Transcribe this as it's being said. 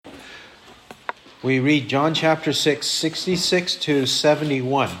We read John chapter 6, 66 to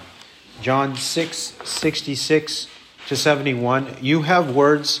 71. John 6, 66 to 71. You have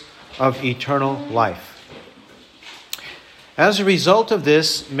words of eternal life. As a result of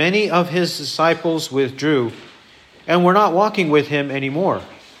this, many of his disciples withdrew and were not walking with him anymore.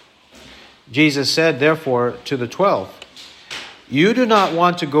 Jesus said, therefore, to the 12, "You do not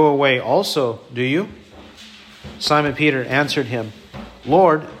want to go away also, do you?" Simon Peter answered him,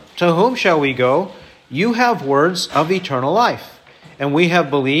 "Lord, to whom shall we go? You have words of eternal life, and we have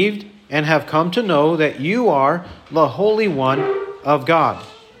believed and have come to know that you are the Holy One of God."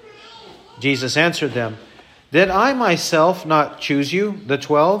 Jesus answered them, "Did I myself not choose you, the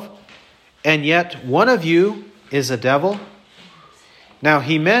 12, and yet one of you is a devil?" Now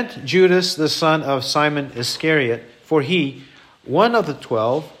he meant Judas, the son of Simon Iscariot, for he, one of the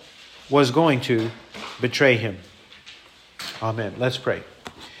 12, was going to betray him. Amen. Let's pray.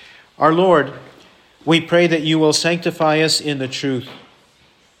 Our Lord, we pray that you will sanctify us in the truth.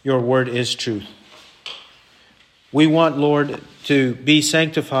 Your word is truth. We want, Lord, to be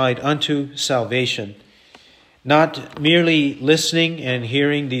sanctified unto salvation, not merely listening and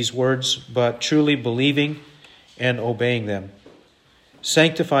hearing these words, but truly believing and obeying them.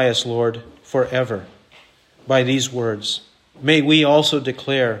 Sanctify us, Lord, forever by these words. May we also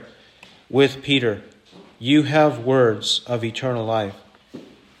declare with Peter, you have words of eternal life.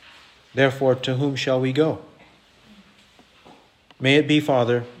 Therefore, to whom shall we go? May it be,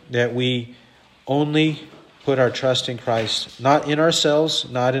 Father, that we only put our trust in Christ, not in ourselves,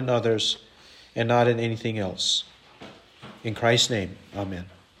 not in others, and not in anything else. In Christ's name, amen.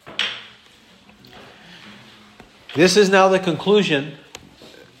 This is now the conclusion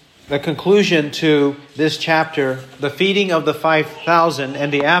to this chapter, the feeding of the 5,000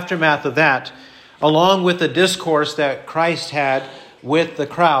 and the aftermath of that, along with the discourse that Christ had with the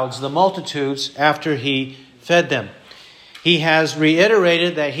crowds, the multitudes, after he fed them. He has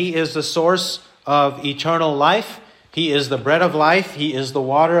reiterated that he is the source of eternal life. He is the bread of life. He is the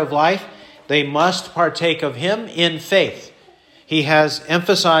water of life. They must partake of him in faith. He has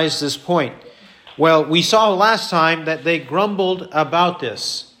emphasized this point. Well, we saw last time that they grumbled about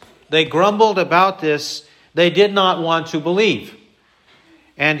this. They grumbled about this. They did not want to believe.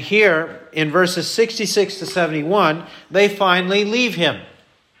 And here, in verses 66 to 71, they finally leave him.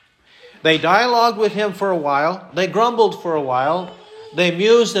 They dialogued with him for a while. They grumbled for a while. They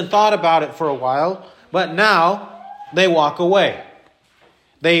mused and thought about it for a while. But now, they walk away.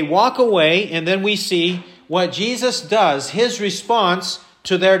 They walk away, and then we see what Jesus does, his response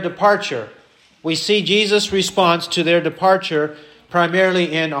to their departure. We see Jesus' response to their departure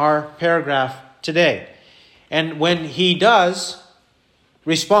primarily in our paragraph today. And when he does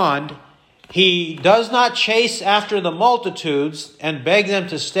respond, he does not chase after the multitudes and beg them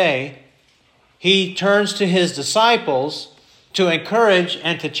to stay. He turns to his disciples to encourage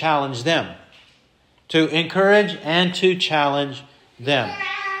and to challenge them. To encourage and to challenge them.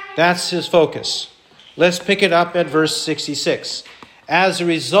 That's his focus. Let's pick it up at verse 66. As a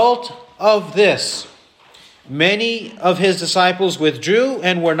result of this, many of his disciples withdrew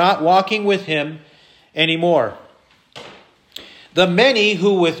and were not walking with him anymore. The many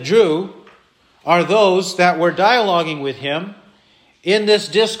who withdrew are those that were dialoguing with him in this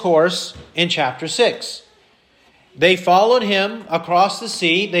discourse in chapter 6. They followed him across the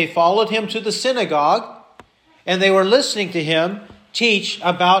sea. They followed him to the synagogue, and they were listening to him teach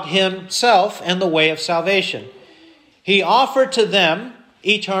about himself and the way of salvation. He offered to them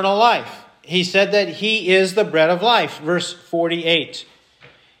eternal life. He said that he is the bread of life, verse 48.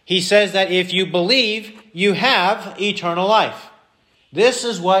 He says that if you believe, you have eternal life. This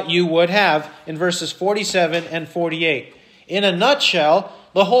is what you would have in verses 47 and 48. In a nutshell,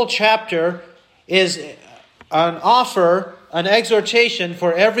 the whole chapter is an offer, an exhortation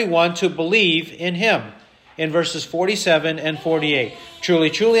for everyone to believe in him. In verses 47 and 48. Truly,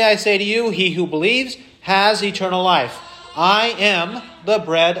 truly, I say to you, he who believes has eternal life. I am the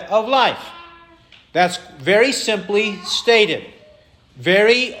bread of life. That's very simply stated.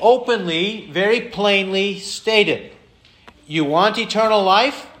 Very openly, very plainly stated. You want eternal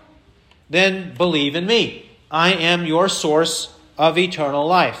life? Then believe in me. I am your source of eternal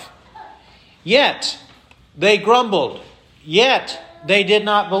life. Yet, they grumbled. Yet, they did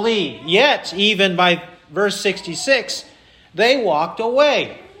not believe. Yet, even by verse 66, they walked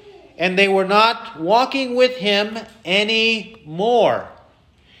away. And they were not walking with him anymore.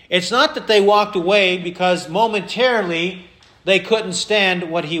 It's not that they walked away because momentarily they couldn't stand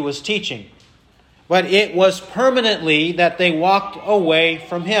what he was teaching. But it was permanently that they walked away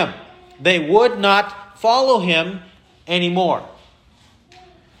from him. They would not follow him anymore.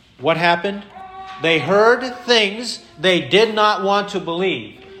 What happened? They heard things they did not want to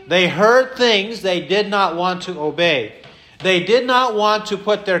believe. They heard things they did not want to obey. They did not want to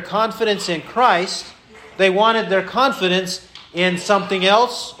put their confidence in Christ. They wanted their confidence in something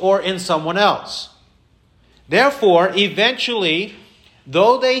else or in someone else. Therefore, eventually,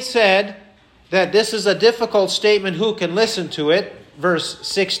 though they said that this is a difficult statement, who can listen to it? Verse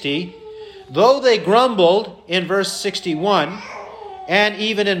 60. Though they grumbled in verse 61, and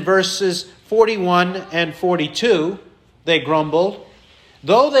even in verses 41 and 42, they grumbled.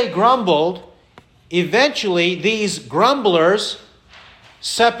 Though they grumbled, eventually these grumblers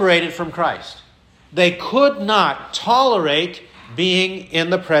separated from Christ. They could not tolerate being in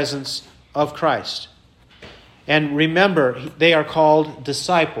the presence of Christ. And remember, they are called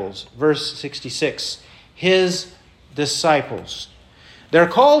disciples. Verse 66, his disciples. They're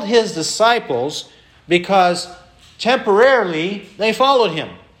called his disciples because temporarily they followed him.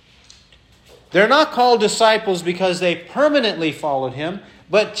 They're not called disciples because they permanently followed him,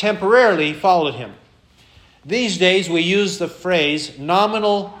 but temporarily followed him. These days we use the phrase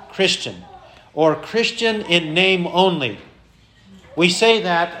nominal Christian or Christian in name only. We say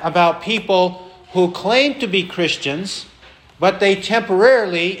that about people who claim to be Christians, but they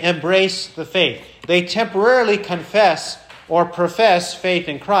temporarily embrace the faith. They temporarily confess or profess faith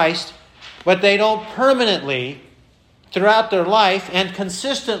in Christ, but they don't permanently, throughout their life and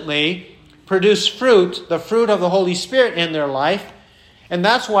consistently produce fruit, the fruit of the Holy Spirit in their life. And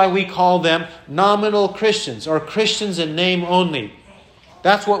that's why we call them nominal Christians or Christians in name only.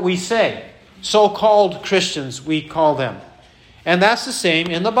 That's what we say. So-called Christians, we call them. And that's the same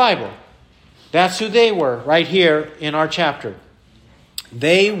in the Bible. That's who they were right here in our chapter.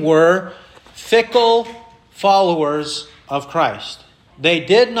 They were fickle followers of Christ. They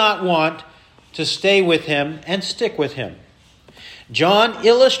did not want to stay with him and stick with him. John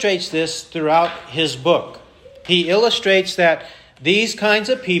illustrates this throughout his book. He illustrates that these kinds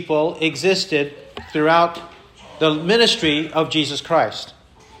of people existed throughout the ministry of Jesus Christ.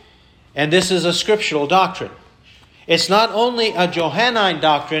 And this is a scriptural doctrine. It's not only a Johannine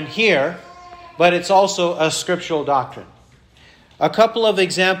doctrine here, but it's also a scriptural doctrine. A couple of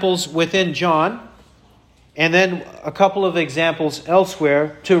examples within John, and then a couple of examples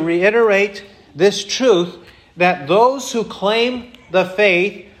elsewhere to reiterate this truth that those who claim the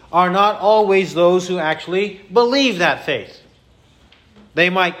faith are not always those who actually believe that faith. They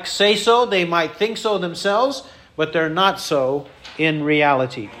might say so, they might think so themselves, but they're not so in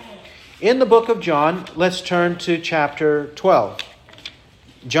reality. In the book of John, let's turn to chapter 12.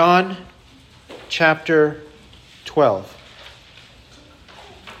 John chapter 12.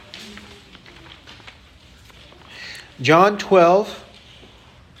 John 12,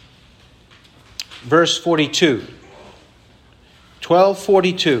 verse 42.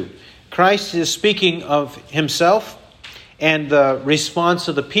 12:42. Christ is speaking of himself and the response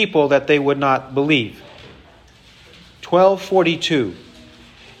of the people that they would not believe. 12:42.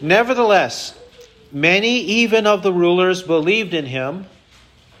 Nevertheless, many even of the rulers believed in him,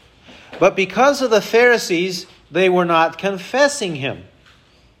 but because of the Pharisees, they were not confessing him,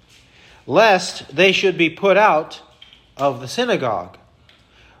 lest they should be put out of the synagogue.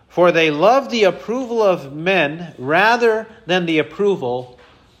 For they loved the approval of men rather than the approval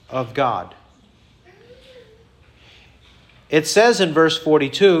of God. It says in verse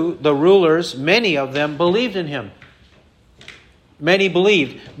 42, the rulers, many of them believed in him. Many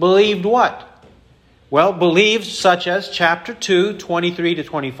believed. Believed what? Well, believed such as chapter 2, 23 to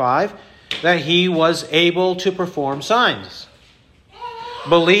 25, that he was able to perform signs.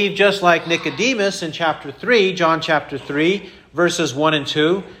 Believed just like Nicodemus in chapter 3, John chapter 3, verses 1 and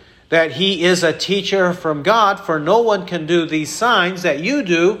 2, that he is a teacher from God, for no one can do these signs that you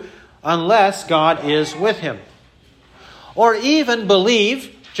do unless God is with him. Or even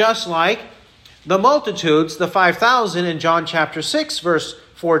believe, just like the multitudes, the 5,000 in John chapter 6, verse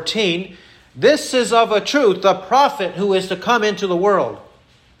 14, this is of a truth the prophet who is to come into the world,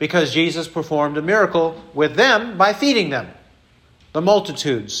 because Jesus performed a miracle with them by feeding them, the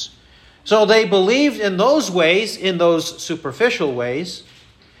multitudes. So they believed in those ways, in those superficial ways,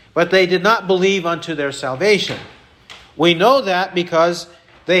 but they did not believe unto their salvation. We know that because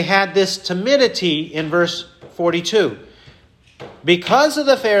they had this timidity in verse 42. Because of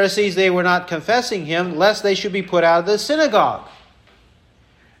the Pharisees, they were not confessing him, lest they should be put out of the synagogue.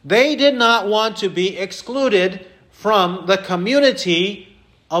 They did not want to be excluded from the community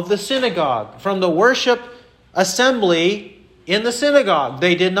of the synagogue, from the worship assembly in the synagogue.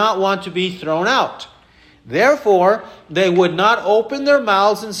 They did not want to be thrown out. Therefore, they would not open their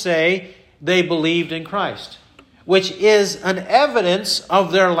mouths and say they believed in Christ. which is an evidence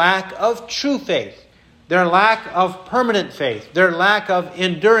of their lack of true faith, their lack of permanent faith, their lack of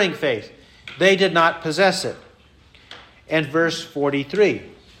enduring faith. They did not possess it. And verse 43,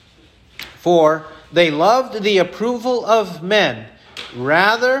 for they loved the approval of men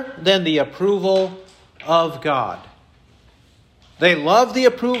rather than the approval of God. They loved the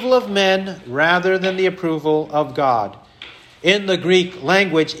approval of men rather than the approval of God. In the Greek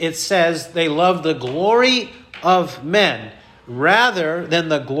language, it says they loved the glory of men rather than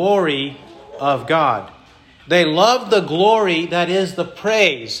the glory of God. They loved the glory, that is the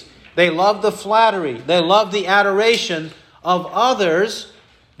praise. They loved the flattery. They loved the adoration of others.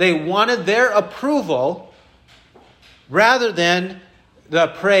 They wanted their approval rather than the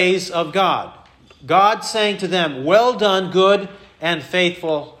praise of God. God saying to them, well done, good and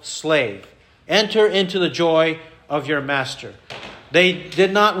faithful slave. Enter into the joy of your master. They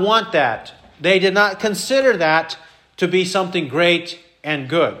did not want that. They did not consider that to be something great and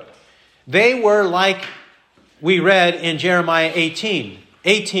good. They were like we read in Jeremiah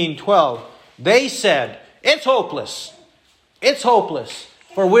 18:12. They said, it's hopeless. It's hopeless.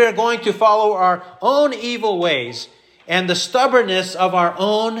 For we are going to follow our own evil ways and the stubbornness of our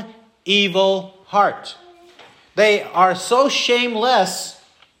own evil heart. They are so shameless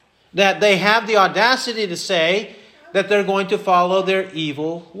that they have the audacity to say that they're going to follow their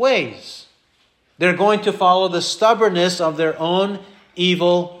evil ways. They're going to follow the stubbornness of their own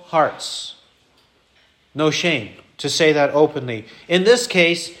evil hearts. No shame to say that openly. In this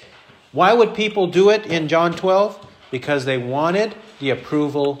case, why would people do it in John 12? Because they wanted the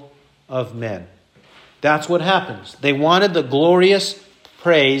approval of men. That's what happens. They wanted the glorious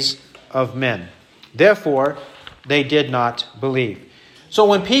praise of men. Therefore, they did not believe. So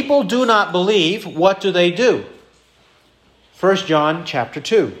when people do not believe, what do? 1 John chapter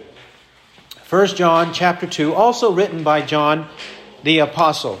 2. 1 John chapter 2, also written by John the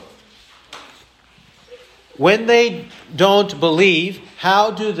Apostle. When they don't believe,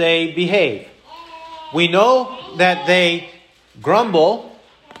 how do they behave? We know that they grumble.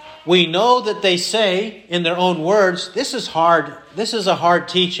 We know that they say in their own words, this is hard. This is a hard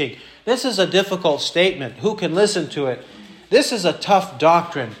teaching. This is a difficult statement. Who can listen to it? This is a tough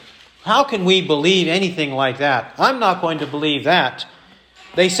doctrine. How can we believe anything like that? I'm not going to believe that.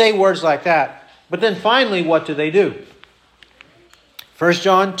 They say words like that. But then finally, what do? 1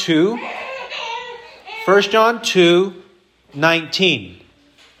 John 2:19.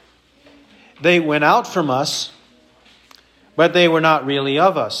 They went out from us, but they were not really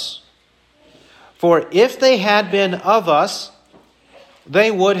of us. For if they had been of us,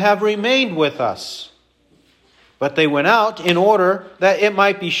 they would have remained with us. But they went out in order that it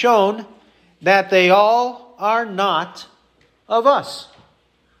might be shown that they all are not of us.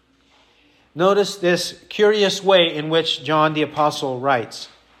 Notice this curious way in which John the Apostle writes.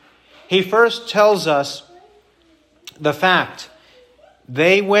 He first tells us the fact.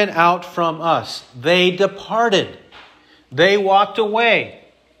 They went out from us. They departed. They walked away.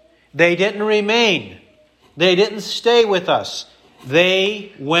 They didn't remain. They didn't stay with us.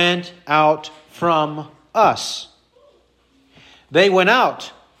 They went out from us. They went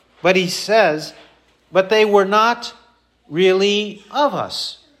out, but he says, but they were not really of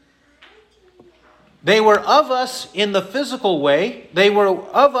us. They were of us in the physical way. They were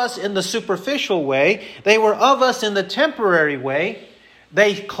of us in the superficial way. They were of us in the temporary way.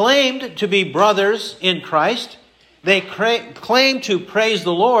 They claimed to be brothers in Christ. They claimed to praise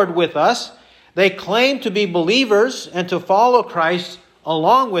the Lord with us. They claimed to be believers and to follow Christ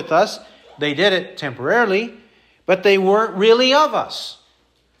along with us. They did it temporarily, but they weren't really of us.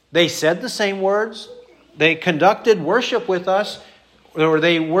 They said the same words. They conducted worship with us, or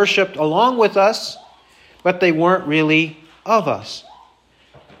they worshiped along with us, but they weren't really of us.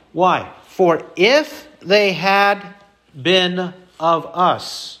 Why? For if they had been of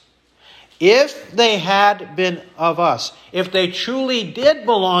us, if they had been of us, if they truly did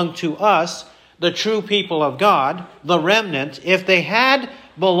belong to us, the true people of God, the remnant, if they had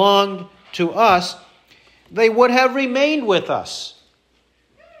belonged to us, they would have remained with us.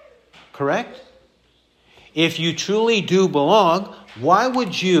 Correct? If you truly do belong, why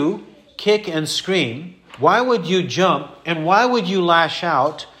would you kick and scream? Why would you jump? And why would you lash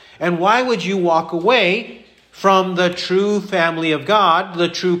out? And why would you walk away from the true family of God, the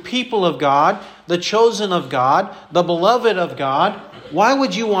true people of God, the chosen of God, the beloved of God? Why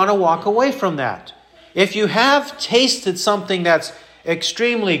would you want to walk away from that? If you have tasted something that's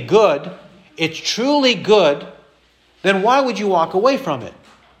extremely good, it's truly good, then why would you walk away from it?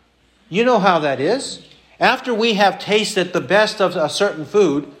 You know how that is. After we have tasted the best of a certain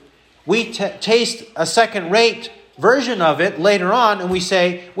food, We taste a second-rate version of it later on, and we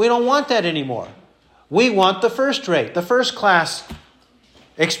say, we don't want that anymore. We want the first-rate, the first-class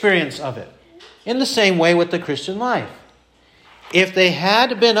experience of it. In the same way with the Christian life. If they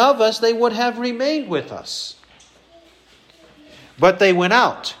had been of us, they would have remained with us. But they went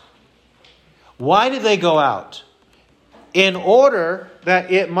out. Why did they go out? In order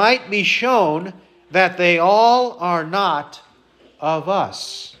that it might be shown that they all are not of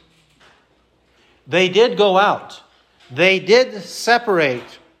us. They did go out. They did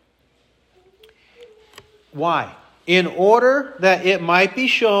separate. Why? In order that it might be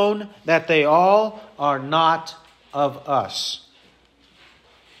shown that they all are not of us.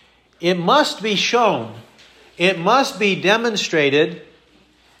 It must be shown, it must be demonstrated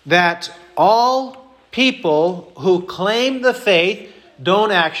that all people who claim the faith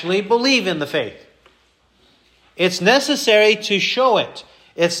don't actually believe in the faith. It's necessary to show it.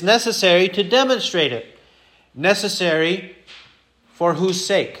 It's necessary to demonstrate it. Necessary for whose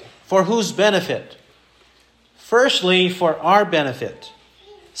sake? For whose benefit? Firstly, for our benefit.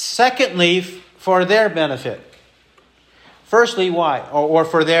 Secondly, for their benefit. Firstly, why? Or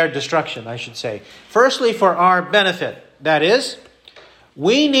for their destruction, I should say. Firstly, for our benefit. That is,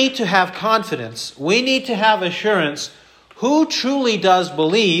 we need to have confidence. We need to have assurance who truly does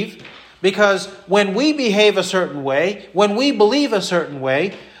believe. Because when we behave a certain way, when we believe a certain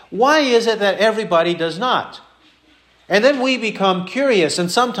way, why is it that everybody does not? And then we become curious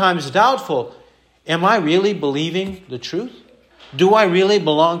and sometimes doubtful. Am I really believing the truth? Do I really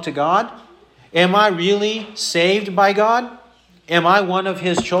belong to God? Am I really saved by God? Am I one of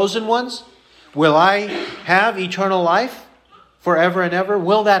His chosen ones? Will I have eternal life forever and ever?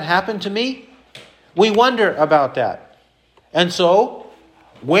 Will that happen to me? We wonder about that. And so,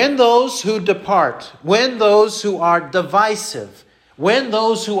 when those who depart, when those who are divisive, when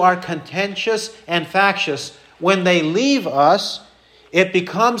those who are contentious and factious, when they leave us, it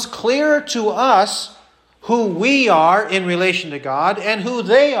becomes clearer to us who we are in relation to God and who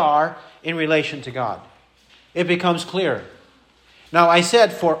they are in relation to God. It becomes clearer. Now, I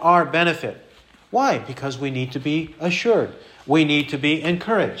said for our benefit. Why? Because we need to be assured. We need to be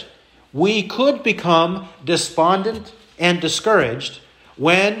encouraged. We could become despondent and discouraged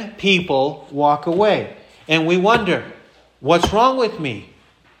when people walk away. And we wonder, what's wrong with me?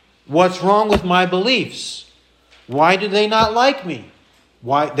 What's wrong with my beliefs? Why do they not like me?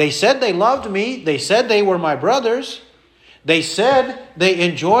 Why? They said they loved me. They said they were my brothers. They said they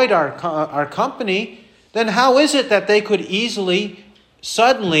enjoyed our company. Then how is it that they could easily,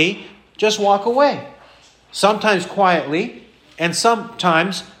 suddenly, just walk away? Sometimes quietly, and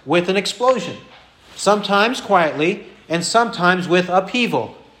sometimes with an explosion. Sometimes quietly, and sometimes with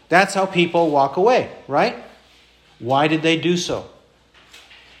upheaval. That's how people walk away, right? Why did they do so?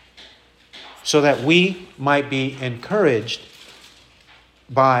 So that we might be encouraged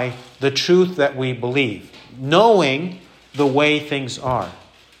by the truth that we believe, knowing the way things are.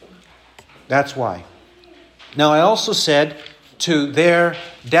 That's why. Now, I also said to their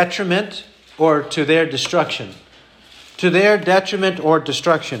detriment or to their destruction. To their detriment or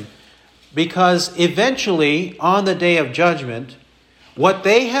destruction. Because eventually, on the day of judgment, what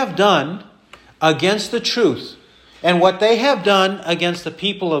they have done against the truth and what they have done against the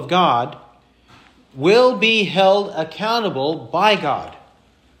people of God will be held accountable by God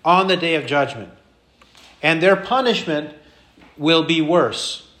on the day of judgment. And their punishment will be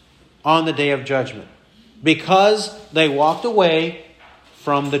worse on the day of judgment because they walked away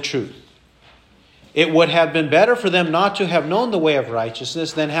from the truth. It would have been better for them not to have known the way of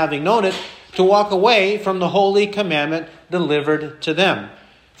righteousness than having known it to walk away from the holy commandment delivered to them.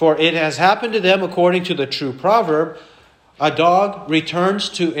 For it has happened to them according to the true proverb, a dog returns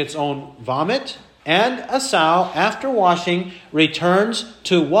to its own vomit, and a sow, after washing, returns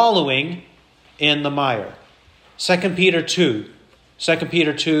to wallowing in the mire. 2 Peter 2,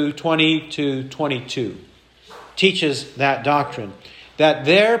 20-22 teaches that doctrine, that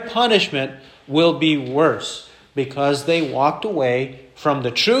their punishment will be worse because they walked away from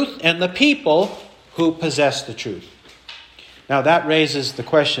the truth and the people who possess the truth. Now that raises the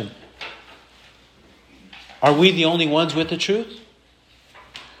question, are we the only ones with the truth?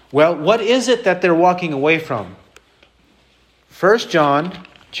 Well, what is it that they're walking away from? 1 John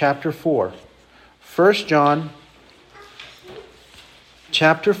chapter 4. 1 John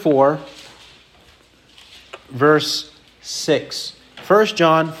chapter 4, verse 6. 1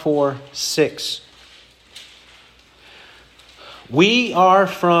 John 4, 6. We are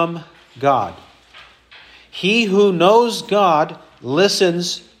from God. He who knows God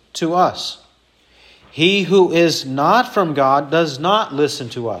listens to us. He who is not from God does not listen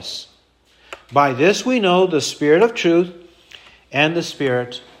to us. By this we know the spirit of truth and the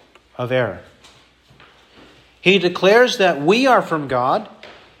spirit of error. He declares that we are from God.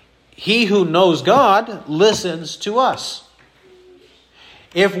 He who knows God listens to us.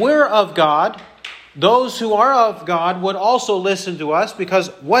 If we're of God, those who are of God would also listen to us, because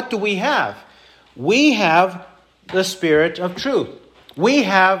what do we have? We have the spirit of truth. We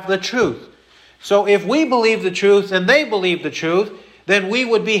have the truth. So if we believe the truth and they believe the truth, then we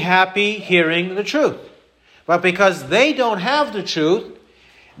would be happy hearing the truth. But because they don't have the truth,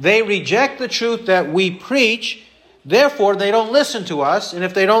 they reject the truth that we preach. Therefore, they don't listen to us. And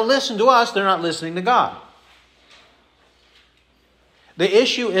if they don't listen to us, they're not listening to God. The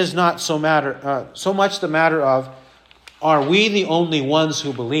issue is not so much the matter of, are we the only ones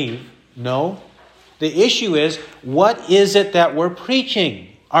who believe? No. The issue is, what is it that we're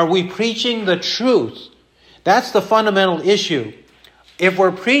preaching? Are we preaching the truth? That's the fundamental issue. If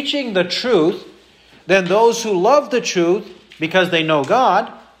we're preaching the truth, then those who love the truth, because they know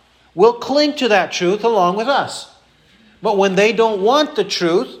God, will cling to that truth along with us. But when they don't want the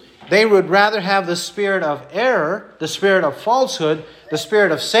truth, they would rather have the spirit of error, the spirit of falsehood, the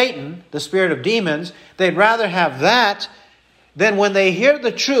spirit of Satan, the spirit of demons. They'd rather have that than when they hear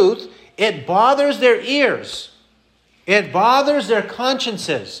the truth, it bothers their ears. It bothers their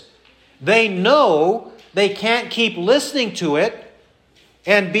consciences. They know they can't keep listening to it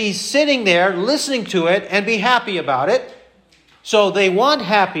and be sitting there listening to it and be happy about it. So they want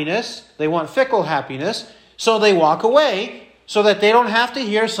happiness. They want fickle happiness. So they walk away so that they don't have to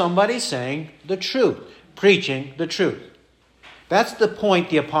hear somebody saying the truth, preaching the truth. That's the point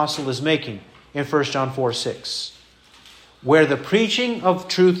the apostle is making in 1 John 4:6. Where the preaching of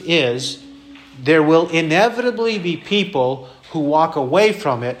truth is, there will inevitably be people who walk away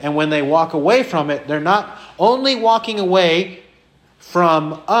from it. And when they walk away from it, they're not only walking away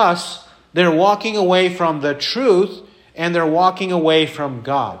from us, they're walking away from the truth, and they're walking away from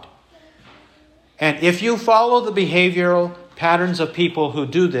God. And if you follow the behavioral patterns of people who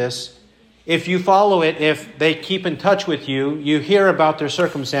do this, if you follow it, if they keep in touch with you, you hear about their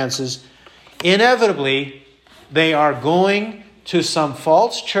circumstances, inevitably they are going to some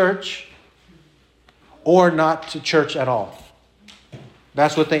false church or not to church at all.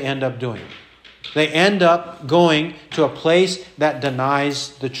 That's what they end up doing. They end up going to a place that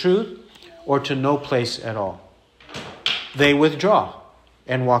denies the truth or to no place at all. They withdraw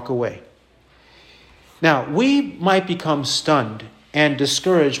and walk away. Now, we might become stunned and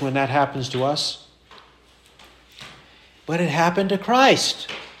discouraged when that happens to us. But it happened to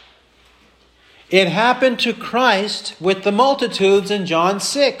Christ. It happened to Christ with the multitudes in John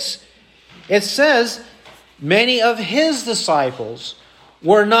 6. It says, many of his disciples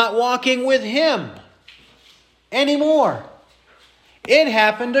were not walking with him anymore. It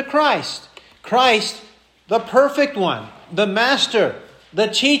happened to Christ. Christ, the perfect one, the master, the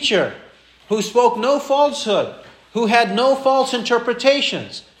teacher, who spoke no falsehood, who had no false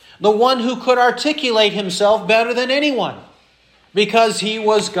interpretations, the one who could articulate himself better than anyone, because he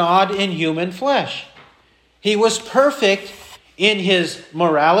was God in human flesh. He was perfect in his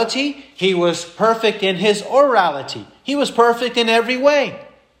morality. He was perfect in his orality. He was perfect in every way.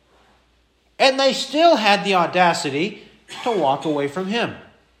 And they still had the audacity to walk away from him.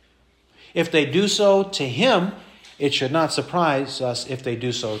 If they do so to him, it should not surprise us if they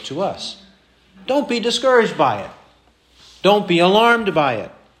do so to us. Don't be discouraged by it. Don't be alarmed by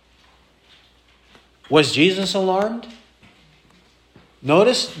it. Was Jesus alarmed?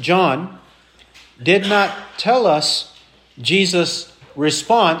 Notice John did not tell us Jesus'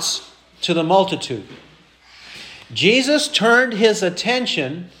 response to the multitude. Jesus turned his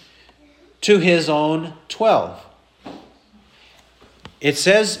attention to his own 12. It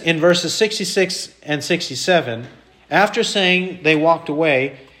says in verses 66 and 67, after saying they walked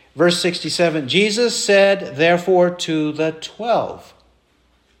away, verse 67, Jesus said, therefore, to the 12.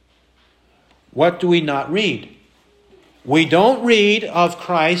 What do we not read? We don't read of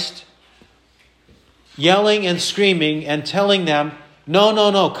Christ yelling and screaming and telling them,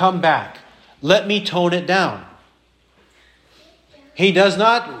 no, come back. Let me tone it down. He does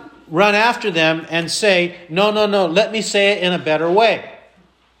not run after them and say, no, let me say it in a better way.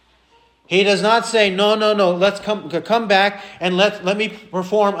 He does not say, no, let's come back and let me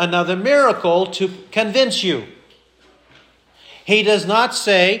perform another miracle to convince you. He does not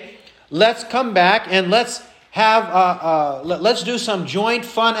say, let's come back and let's do some joint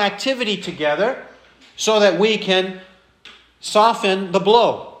fun activity together so that we can soften the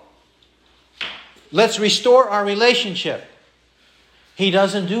blow. Let's restore our relationship. He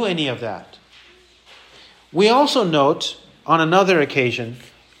doesn't do any of that. We also note on another occasion,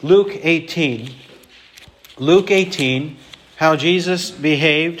 Luke 18. Luke 18, how Jesus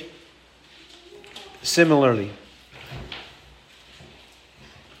behaved similarly.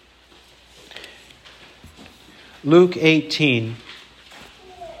 Luke 18.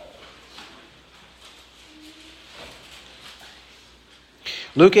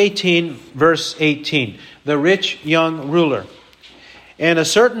 Luke 18, verse 18. The rich young ruler. And a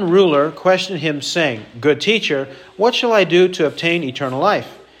certain ruler questioned him, saying, Good teacher, what shall I do to obtain eternal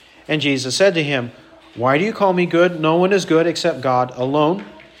life? And Jesus said to him, Why do you call me good? No one is good except God alone.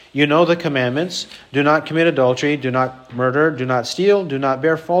 You know the commandments. Do not commit adultery. Do not murder. Do not steal. Do not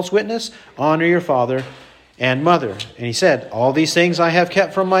bear false witness. Honor your father and mother. And he said, All these things I have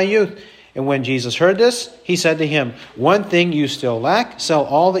kept from my youth. And when Jesus heard this, he said to him, One thing you still lack. Sell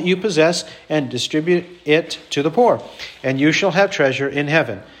all that you possess and distribute it to the poor, and you shall have treasure in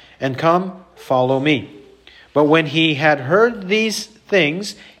heaven. And come, follow me. But when he had heard these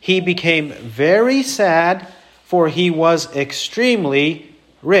things, he became very sad, for he was extremely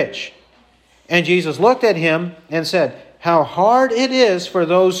rich. And Jesus looked at him and said, How hard it is for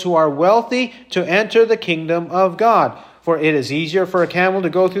those who are wealthy to enter the kingdom of God. For it is easier for a camel to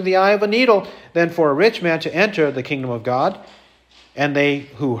go through the eye of a needle than for a rich man to enter the kingdom of God. And they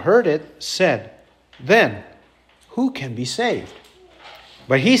who heard it said, Then who can be saved?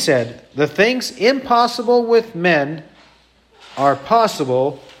 But he said, The things impossible with men are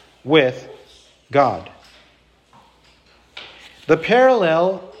possible with God. The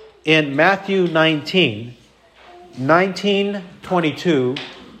parallel in Matthew 19:22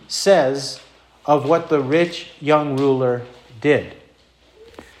 says of what the rich young ruler did.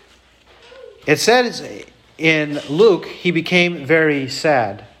 It says in Luke, he became very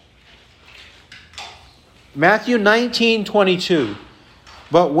sad. Matthew 19:22.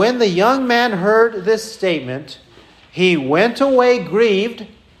 But when the young man heard this statement, he went away grieved,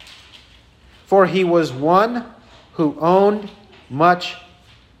 for he was one who owned much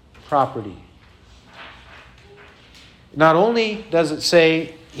property. Not only does it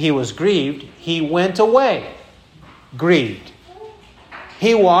say he was grieved, he went away grieved.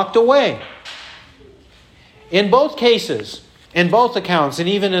 He walked away. In both cases, in both accounts, and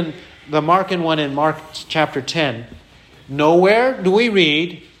even in the Markan one in Mark chapter 10, nowhere do we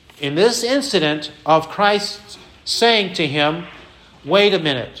read in this incident of Christ saying to him, Wait a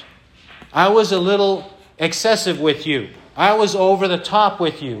minute, I was a little excessive with you. I was over the top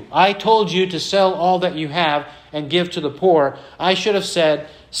with you. I told you to sell all that you have and give to the poor. I should have said,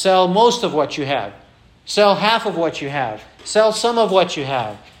 Sell most of what you have. Sell half of what you have. Sell some of what you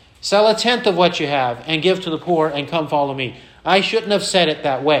have. Sell a tenth of what you have and give to the poor and come follow me. I shouldn't have said it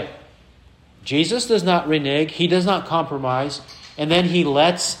that way. Jesus does not renege. He does not compromise. And then he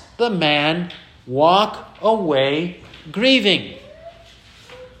lets the man walk away grieving.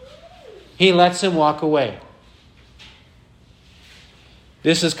 He lets him walk away.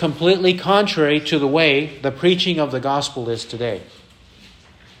 This is completely contrary to the way the preaching of the gospel is today.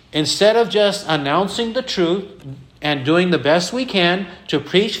 Instead of just announcing the truth and doing the best we can to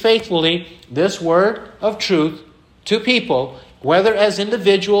preach faithfully this word of truth to people, whether as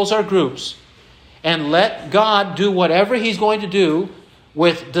individuals or groups, and let God do whatever he's going to do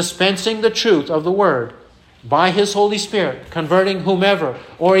with dispensing the truth of the word by his Holy Spirit, converting whomever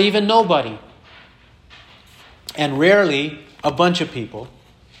or even nobody, and rarely a bunch of people.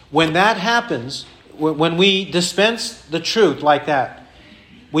 When that happens, when we dispense the truth like that,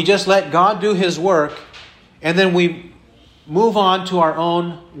 we just let God do his work, and then we move on to our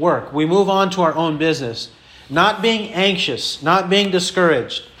own work. We move on to our own business, not being anxious, not being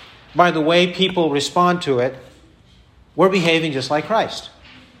discouraged by the way people respond to it. We're behaving just like Christ.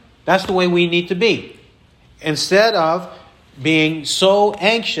 That's the way we need to be. Instead of being so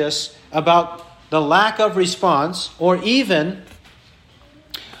anxious about the lack of response, or even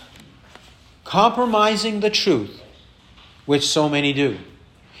compromising the truth, which so many do,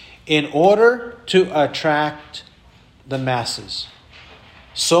 in order to attract the masses.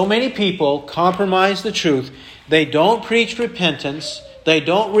 So many people compromise the truth. They don't preach repentance. They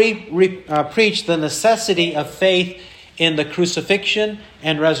don't preach the necessity of faith in the crucifixion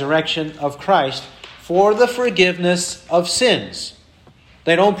and resurrection of Christ for the forgiveness of sins.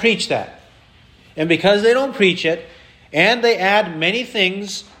 They don't preach that. And because they don't preach it, and they add many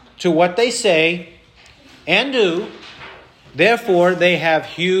things to what they say and do, therefore they have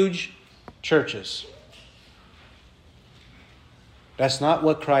huge churches. That's not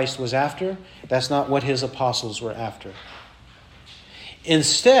what Christ was after. That's not what his apostles were after.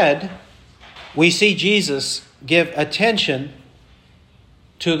 Instead, we see Jesus give attention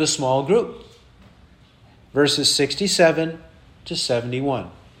to the small group. Verses 67 to 71.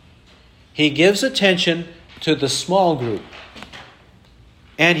 He gives attention to the small group.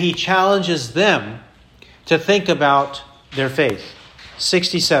 And he challenges them to think about their faith.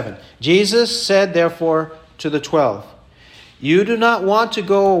 67. Jesus said, therefore, to the 12, "You do not want to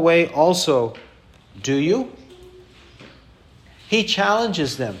go away also, do you?" He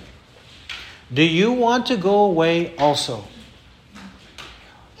challenges them. Do you want to go away also?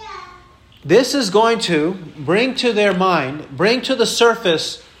 This is going to bring to their mind, bring to the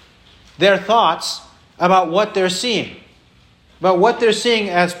surface their thoughts about what they're seeing. About what they're seeing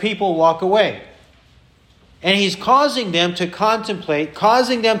as people walk away. And he's causing them to contemplate,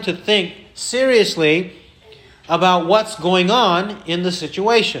 causing them to think seriously about what's going on in the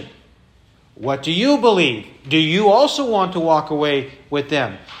situation. What do you believe? Do you also want to walk away with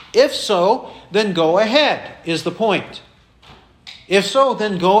them? If so, then go ahead, is the point. If so,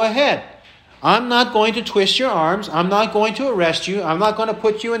 then go ahead. I'm not going to twist your arms. I'm not going to arrest you. I'm not going to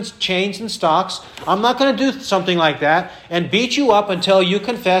put you in chains and stocks. I'm not going to do something like that and beat you up until you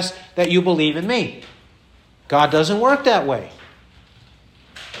confess that you believe in me. God doesn't work that way.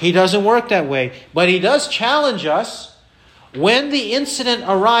 He doesn't work that way. But he does challenge us when the incident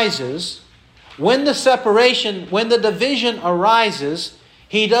arises, when the separation, when the division arises,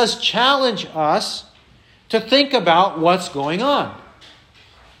 he does challenge us to think about what's going on.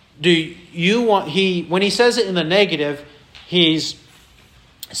 When he says it in the negative, he's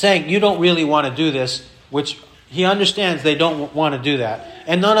saying you don't really want to do this, which he understands they don't want to do that.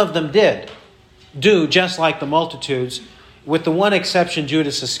 And none of them did do, just like the multitudes, with the one exception,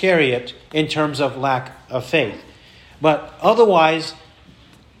 Judas Iscariot, in terms of lack of faith. But otherwise,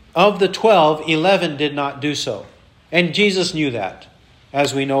 of the 12, 11 did not do so. And Jesus knew that,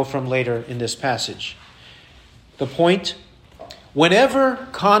 as we know from later in this passage. The point: whenever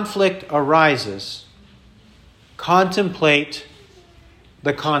conflict arises, contemplate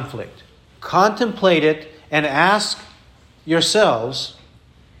the conflict. Contemplate it and ask yourselves,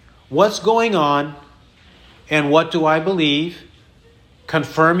 what's going on and what do I believe?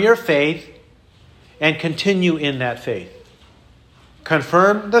 Confirm your faith and continue in that faith.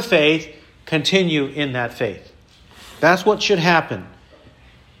 Confirm the faith, continue in that faith. That's what should happen.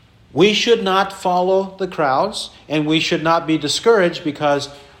 We should not follow the crowds, and we should not be discouraged because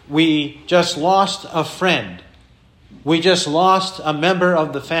we just lost a friend. We just lost a member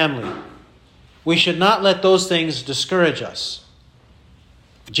of the family. We should not let those things discourage us.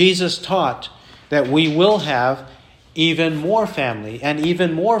 Jesus taught that we will have even more family and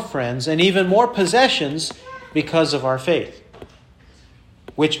even more friends and even more possessions because of our faith.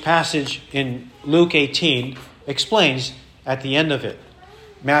 Which passage in Luke 18 explains at the end of it.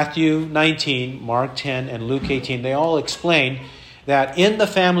 Matthew 19, Mark 10, and Luke 18, they all explain that in the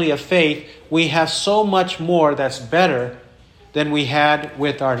family of faith, we have so much more that's better than we had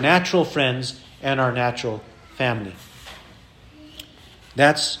with our natural friends and our natural family.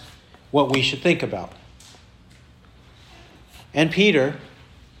 That's what we should think about. And Peter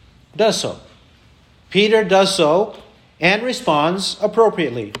does so. Peter does so and responds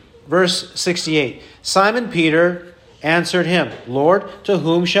appropriately. Verse 68, Simon Peter answered him, "Lord, to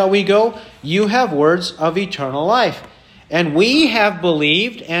whom shall we go? You have words of eternal life. And we have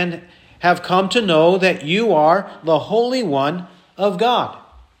believed and have come to know that you are the Holy One of God."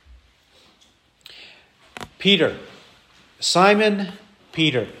 Peter, Simon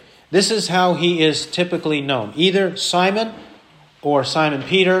Peter. This is how he is typically known. Either Simon or Simon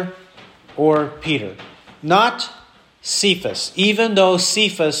Peter or Peter. Not Cephas, even though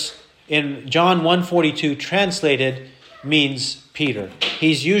Cephas in John 1:42 translated means Peter.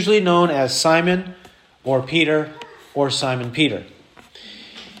 He's usually known as Simon or Peter or Simon Peter.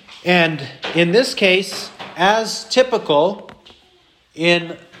 And in this case, as typical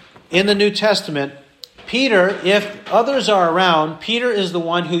in the New Testament, Peter, if others are around, Peter is the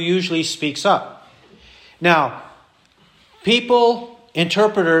one who usually speaks up. Now,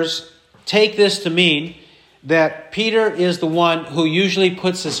 interpreters take this to mean that Peter is the one who usually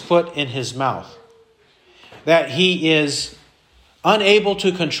puts his foot in his mouth. That he is unable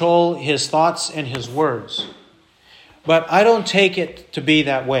to control his thoughts and his words. But I don't take it to be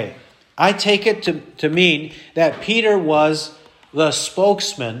that way. I take it to mean that Peter was the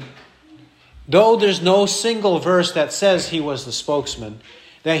spokesman, though there's no single verse that says he was the spokesman,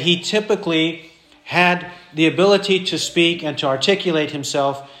 that he typically had the ability to speak and to articulate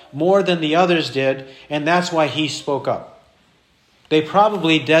himself more than the others did, and that's why he spoke up. They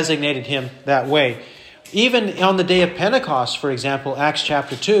probably designated him that way. Even on the day of Pentecost, for example, Acts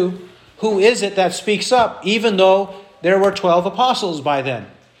chapter 2, who is it that speaks up, even though there were 12 apostles by then?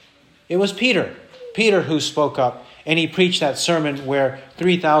 It was Peter. Peter who spoke up, and he preached that sermon where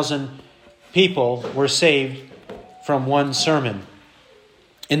 3,000 people were saved from one sermon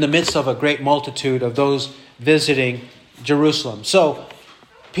in the midst of a great multitude of those visiting Jerusalem. So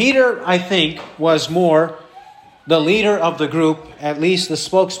Peter, I think, was more the leader of the group, at least the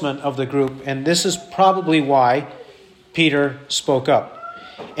spokesman of the group, and this is probably why Peter spoke up.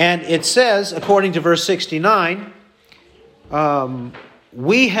 And it says, according to verse 69,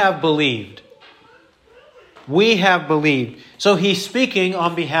 we have believed. We have believed. So he's speaking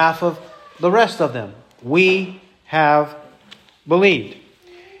on behalf of the rest of them. We have believed.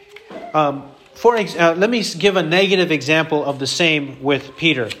 Let me give a negative example of the same with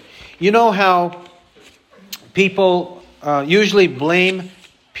Peter. You know how people usually blame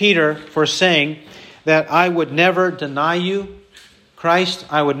Peter for saying that I would never deny you, Christ,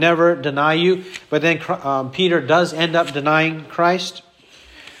 I would never deny you. But then Peter does end up denying Christ.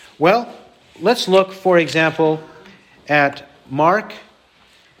 Well, let's look, for example, at Mark.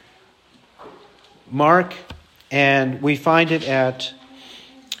 And we find it at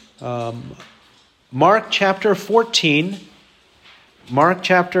Mark chapter 14. Mark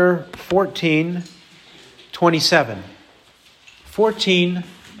chapter 14, 27. 14,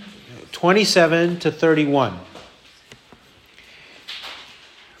 27 to 31.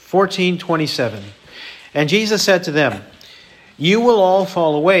 14:27. And Jesus said to them, you will all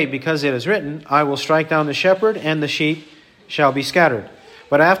fall away, because it is written, I will strike down the shepherd, and the sheep shall be scattered.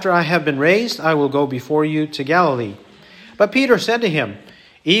 But after I have been raised, I will go before you to Galilee. But Peter said to him,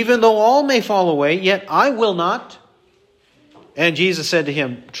 even though all may fall away, yet I will not. And Jesus said to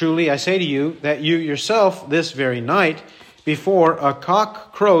him, truly I say to you, that you yourself this very night, before a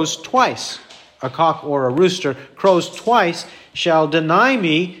cock crows twice, a cock or a rooster crows twice, shall deny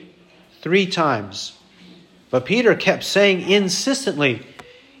me 3 times. But Peter kept saying insistently,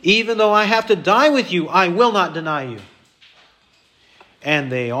 even though I have to die with you, I will not deny you.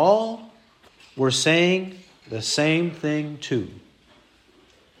 And they all were saying the same thing too.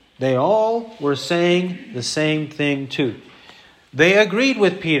 They all were saying the same thing too. They agreed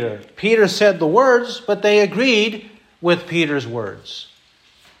with Peter. Peter said the words, but they agreed with Peter's words.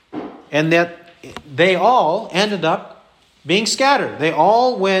 And that they all ended up being scattered. They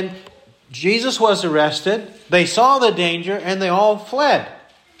all, when Jesus was arrested, they saw the danger and they all fled.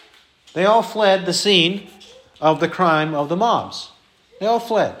 They all fled the scene of the crime of the mobs. They all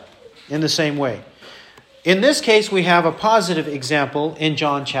fled in the same way. In this case, we have a positive example in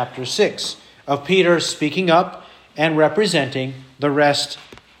John chapter 6 of Peter speaking up and representing the rest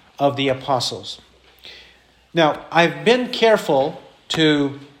of the apostles. Now, I've been careful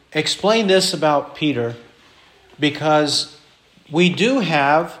to explain this about Peter because we do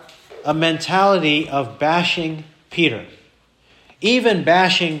have a mentality of bashing Peter, even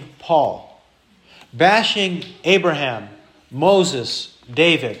bashing Paul, bashing Abraham, Moses,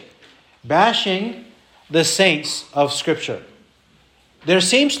 David, bashing the saints of Scripture. There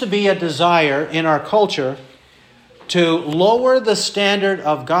seems to be a desire in our culture to lower the standard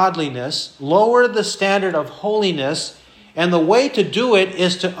of godliness, lower the standard of holiness, and the way to do it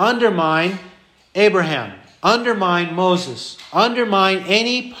is to undermine Abraham, undermine Moses, undermine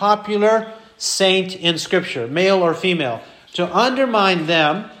any popular saint in Scripture, male or female, to undermine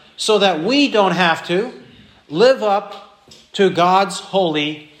them so that we don't have to live up to God's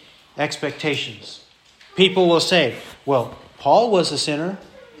holy expectations. People will say, well, Paul was a sinner.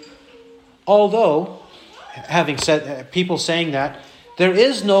 Although, having said people saying that, there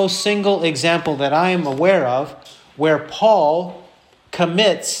is no single example that I am aware of where Paul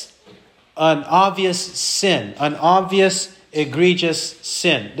commits an obvious sin, an obvious, egregious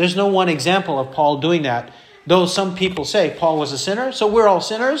sin. There's no one example of Paul doing that. Though some people say Paul was a sinner, so we're all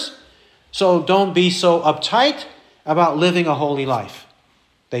sinners. So don't be so uptight about living a holy life,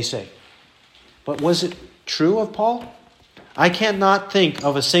 they say. But was it true of Paul? I cannot think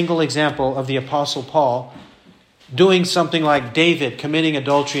of a single example of the Apostle Paul doing something like David committing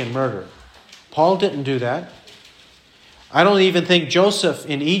adultery and murder. Paul didn't do that. I don't even think Joseph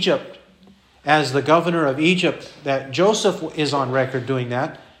in Egypt, as the governor of Egypt, that Joseph is on record doing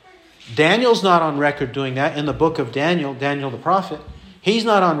that. Daniel's not on record doing that in the book of Daniel, Daniel the prophet. He's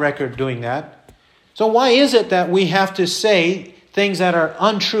not on record doing that. So why is it that we have to say things that are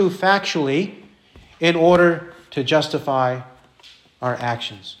untrue factually in order to justify our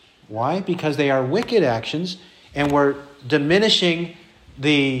actions? Why? Because they are wicked actions, and we're diminishing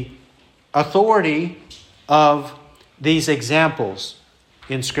the authority of these examples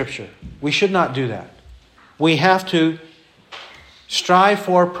in Scripture. We should not do that. We have to strive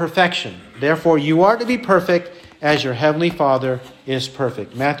for perfection. Therefore, you are to be perfect as your heavenly Father is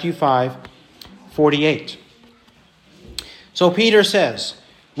perfect. Matthew 5:48. So Peter says,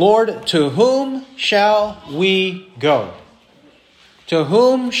 Lord, to whom shall we go? To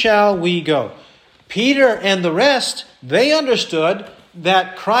whom shall we go? Peter and the rest, they understood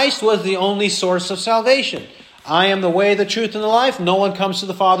that Christ was the only source of salvation. I am the way, the truth, and the life. No one comes to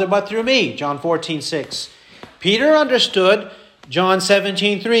the Father but through me. John 14:6. Peter understood John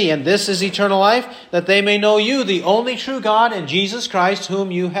 17:3. And this is eternal life, that they may know you, the only true God, and Jesus Christ,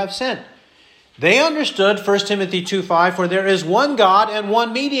 whom you have sent. They understood 1 Timothy 2:5, for there is one God and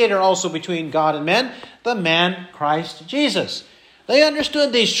one mediator also between God and men, the man Christ Jesus. They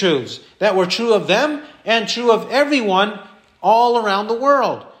understood these truths that were true of them and true of everyone all around the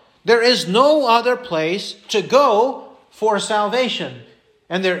world. There is no other place to go for salvation,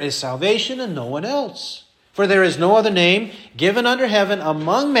 and there is salvation in no one else. For there is no other name given under heaven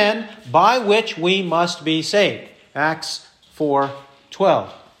among men by which we must be saved. Acts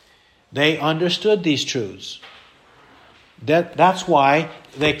 4:12. They understood these truths. That's why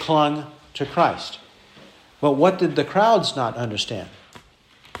they clung to Christ. But what did the crowds not understand?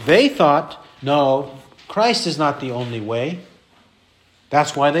 They thought, no, Christ is not the only way.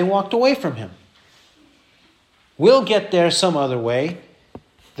 That's why they walked away from him. We'll get there some other way.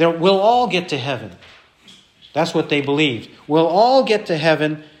 We'll all get to heaven. That's what they believed. We'll all get to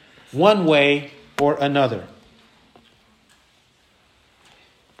heaven one way or another.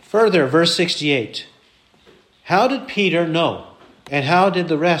 Further, verse 68. How did Peter know? And how did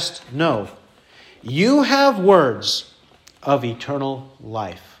the rest know? You have words of eternal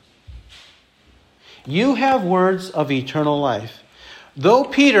life. You have words of eternal life. Though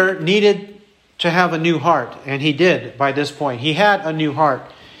Peter needed to have a new heart, and he did by this point, he had a new heart.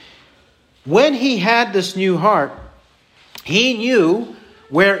 When he had this new heart, he knew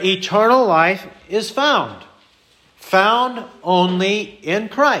where eternal life is found. Found only in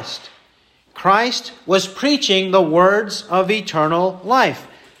Christ. Christ was preaching the words of eternal life.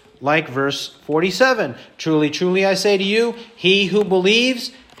 Like verse 47. Truly, truly, I say to you, he who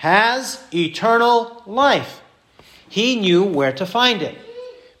believes has eternal life. He knew where to find it.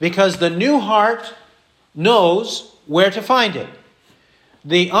 Because the new heart knows where to find it.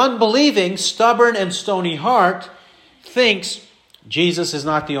 The unbelieving, stubborn, and stony heart thinks Jesus is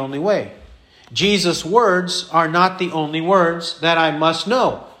not the only way. Jesus' words are not the only words that I must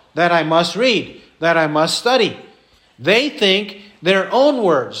know, that I must read, that I must study. They think their own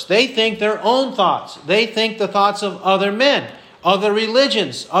words. They think their own thoughts. They think the thoughts of other men, other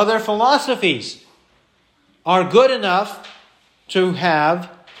religions, other philosophies are good enough to have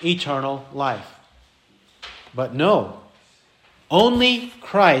eternal life. But no, only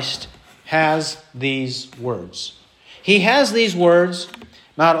Christ has these words. He has these words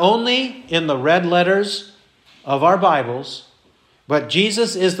not only in the red letters of our Bibles, but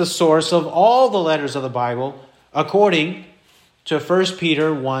Jesus is the source of all the letters of the Bible according to 1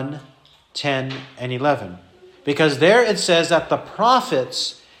 Peter 1:10 and 11. Because there it says that the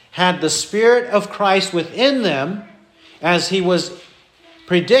prophets had the Spirit of Christ within them as he was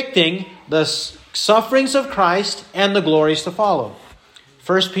predicting the sufferings of Christ and the glories to follow.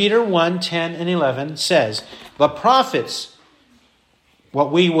 1 Peter 1:10 and 11 says, the prophets,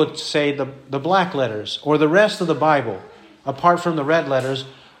 what we would say the black letters, or the rest of the Bible, apart from the red letters,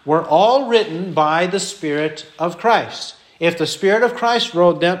 were all written by the Spirit of Christ. If the Spirit of Christ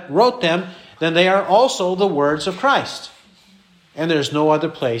wrote them, then they are also the words of Christ. And there's no other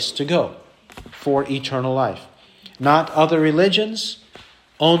place to go for eternal life. Not other religions,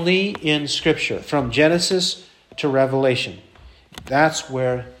 only in Scripture, from Genesis to Revelation. That's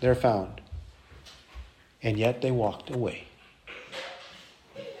where they're found. And yet they walked away.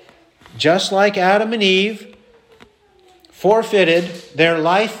 Just like Adam and Eve forfeited their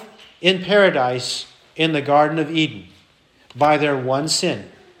life in paradise in the Garden of Eden by their one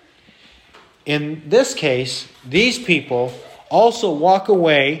sin. In this case, these people also walk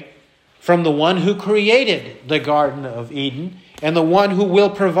away from the one who created the Garden of Eden and the one who will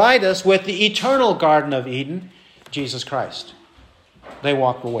provide us with the eternal Garden of Eden, Jesus Christ. They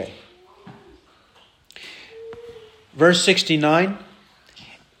walk away. Verse 69,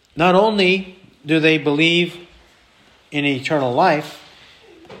 not only do they believe in eternal life,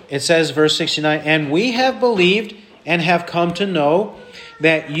 it says, verse 69, and we have believed and have come to know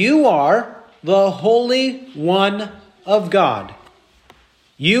that you are the Holy One of God.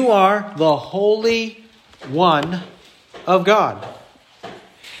 You are the Holy One of God.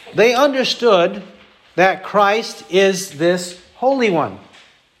 They understood that Christ is this Holy One.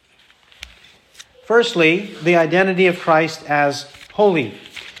 Firstly, the identity of Christ as holy.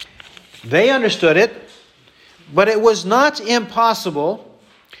 They understood it, but it was not impossible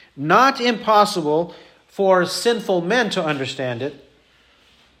for sinful men to understand it.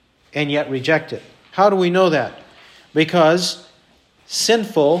 and yet reject it. How do we know that? Because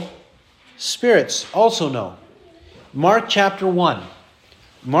sinful spirits also know. Mark chapter 1.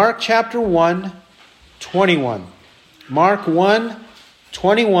 Mark chapter 1, 21. Mark 1,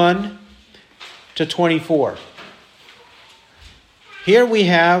 21 to 24. Here we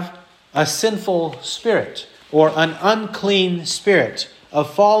have a sinful spirit, or an unclean spirit, a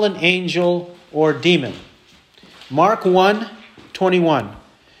fallen angel or demon. Mark 1, 21.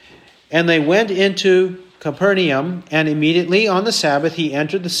 And they went into Capernaum, and immediately on the Sabbath he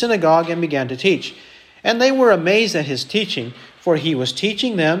entered the synagogue and began to teach. And they were amazed at his teaching, for he was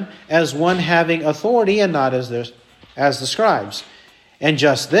teaching them as one having authority and not as the scribes. And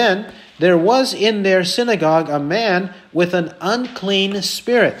just then there was in their synagogue a man with an unclean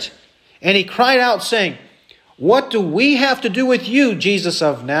spirit. And he cried out, saying, "What do we have to do with you, Jesus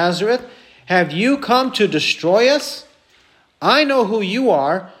of Nazareth? Have you come to destroy us? I know who you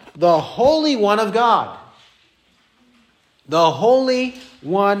are, the Holy One of God." The Holy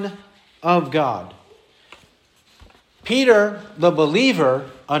One of God. Peter, the believer,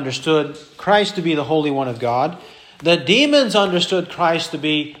 understood Christ to be the Holy One of God. The demons understood Christ to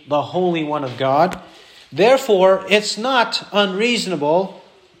be the Holy One of God. Therefore, it's not unreasonable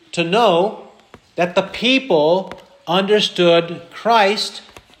to know that the people understood Christ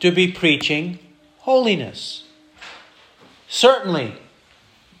to be preaching holiness. Certainly,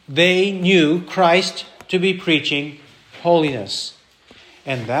 they knew Christ to be preaching holiness.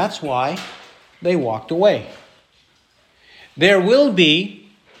 And that's why they walked away. There will be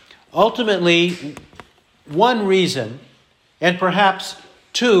ultimately one reason, and perhaps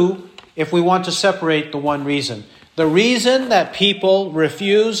two, if we want to separate the one reason. The reason that people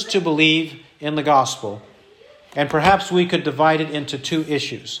refuse to believe in the gospel. And perhaps we could divide it into two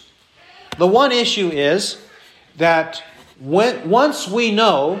issues. The one issue is that once we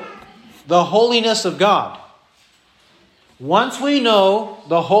know the holiness of God, once we know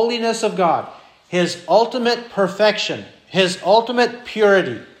the holiness of God, His ultimate perfection, His ultimate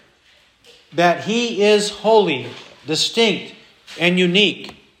purity, that He is holy, distinct, and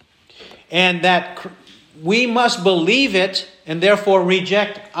unique, and that we must believe it and therefore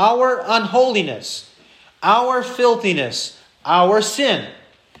reject our unholiness, our filthiness, our sin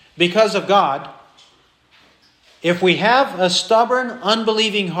because of God. If we have a stubborn,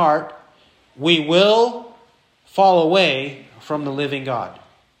 unbelieving heart, we will fall away from the living God.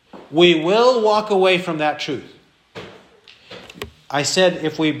 We will walk away from that truth. I said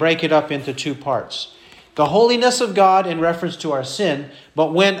if we break it up into two parts. The holiness of God in reference to our sin,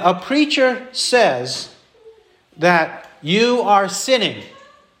 but when a preacher says that you are sinning,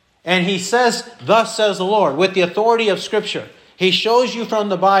 and he says, "Thus says the Lord," with the authority of Scripture, he shows you from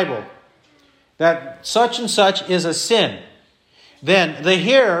the Bible that such and such is a sin, then the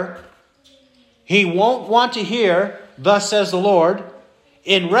hearer, he won't want to hear, "Thus says the Lord,"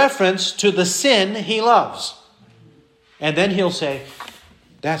 in reference to the sin he loves. And then he'll say,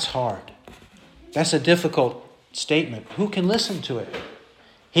 "That's hard. That's a difficult statement. Who can listen to it?"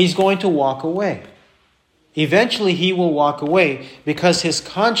 He's going to walk away. Eventually he will walk away because his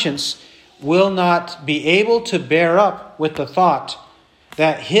conscience will not be able to bear up with the thought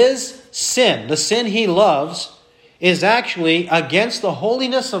that his sin, the sin he loves, is actually against the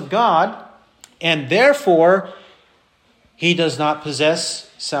holiness of God, and therefore he does not possess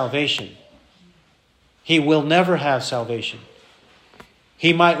salvation. He will never have salvation.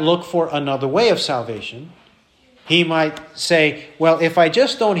 He might look for another way of salvation. He might say, "Well, if I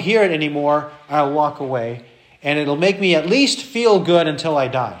just don't hear it anymore, I'll walk away, and it'll make me at least feel good until I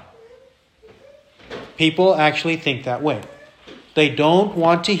die." People actually think that way. They don't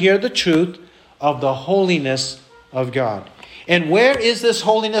want to hear the truth of the holiness of God. And where is this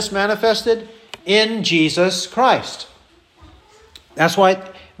holiness manifested? In Jesus Christ. That's why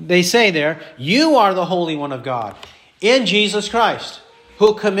they say there, "You are the Holy One of God," in Jesus Christ,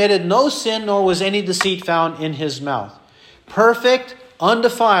 who committed no sin, nor was any deceit found in his mouth. Perfect,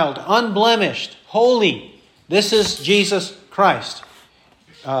 undefiled, unblemished, holy. This is Jesus Christ.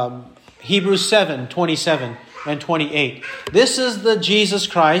 Hebrews 7, 27 and 28. This is the Jesus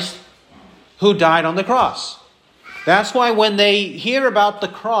Christ who died on the cross. That's why when they hear about the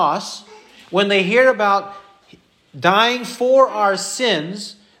cross, when they hear about dying for our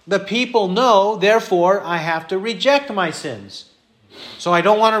sins, the people know, therefore, I have to reject my sins. So I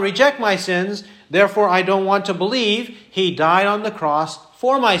don't want to reject my sins, therefore I don't want to believe He died on the cross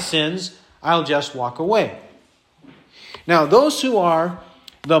for my sins. I'll just walk away. Now, those who are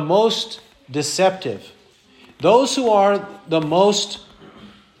the most deceptive, those who are the most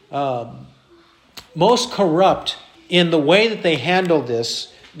corrupt in the way that they handle this,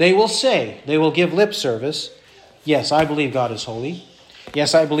 they will give lip service, yes, I believe God is holy.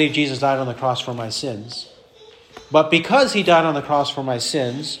 Yes, I believe Jesus died on the cross for my sins. But because he died on the cross for my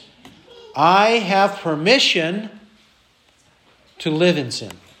sins, I have permission to live in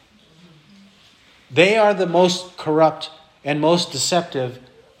sin. They are the most corrupt and most deceptive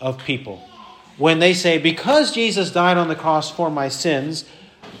of people. When they say, because Jesus died on the cross for my sins,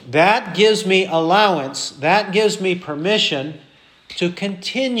 that gives me allowance, that gives me permission to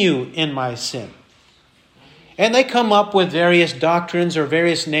continue in my sin. And they come up with various doctrines or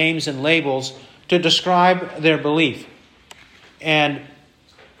various names and labels to describe their belief. And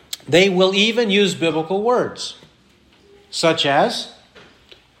they will even use biblical words, such as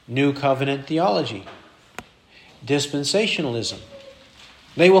New Covenant theology, dispensationalism.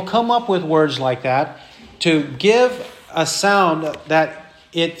 They will come up with words like that to give a sound that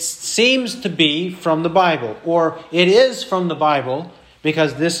it seems to be from the Bible, or it is from the Bible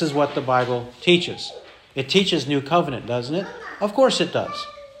because this is what the Bible teaches. It teaches New Covenant, doesn't it? Of course it does.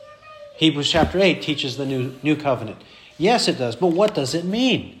 Hebrews chapter 8 teaches the New Covenant. Yes, it does. But what does it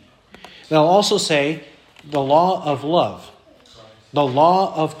mean? They'll also say the law of love, the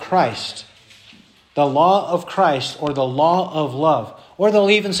law of Christ, the law of Christ, or the law of love. Or they'll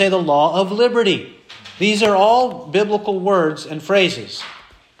even say the law of liberty. These are all biblical words and phrases.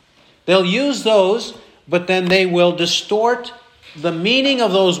 They'll use those, but then they will distort the meaning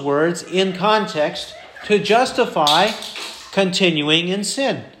of those words in context to justify continuing in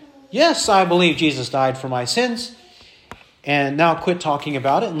sin. Yes, I believe Jesus died for my sins, and now quit talking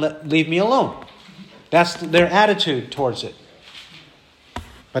about it and leave me alone. That's their attitude towards it.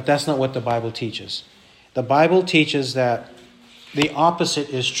 But that's not what the Bible teaches. The Bible teaches that the opposite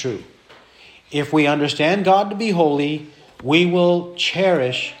is true. If we understand God to be holy, we will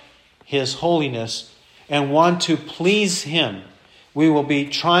cherish his holiness and want to please him. We will be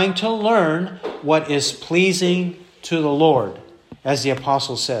trying to learn what is pleasing to the Lord, as the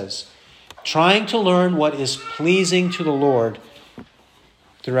apostle says. Trying to learn what is pleasing to the Lord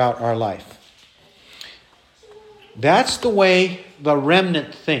throughout our life. That's the way the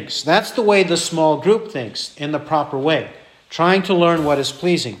remnant thinks. That's the way the small group thinks in the proper way. Trying to learn what is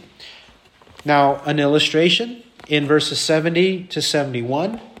pleasing. Now, an illustration in verses 70 to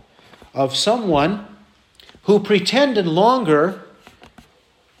 71 of someone who pretended longer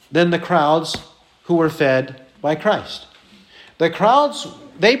than the crowds who were fed by Christ. The crowds,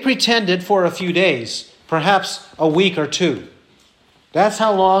 they pretended for a few days, perhaps a week or two. That's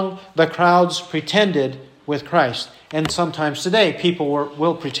how long the crowds pretended with Christ. And sometimes today, people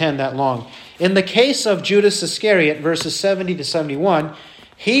will pretend that long. In the case of Judas Iscariot, verses 70 to 71,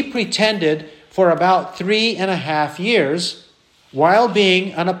 he pretended for about 3.5 years while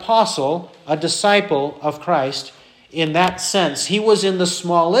being an apostle, a disciple of Christ. In that sense, he was in the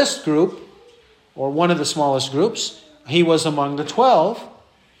smallest group, or one of the smallest groups. He was among the 12,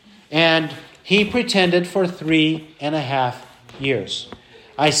 and he pretended for 3.5 years.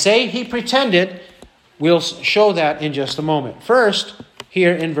 I say he pretended. We'll show that in just a moment. First,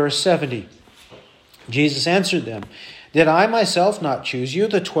 here in verse 70, Jesus answered them, "Did I myself not choose you,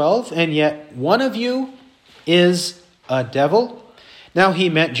 the 12, and yet one of you is a devil?" Now he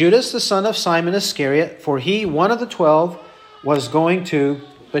meant Judas, the son of Simon Iscariot, for he, one of the 12, was going to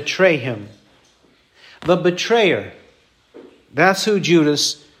betray him. The betrayer. That's who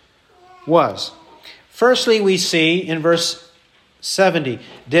Judas was. Firstly, we see in verse 70,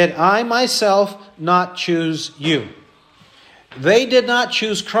 "Did I myself not choose you?" They did not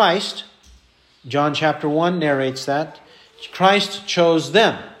choose Christ. John chapter 1 narrates that. Christ chose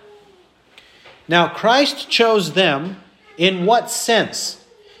them. Now, Christ chose them in what sense?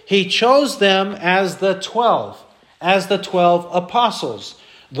 He chose them as the 12 apostles,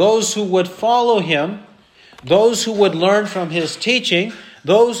 those who would follow him, those who would learn from his teaching,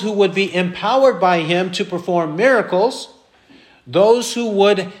 those who would be empowered by him to perform miracles, those who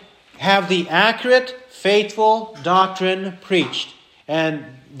would have the accurate, faithful doctrine preached. And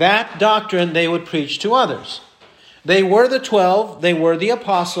that doctrine they would preach to others. They were the 12, they were the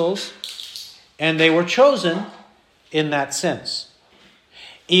apostles, and they were chosen in that sense.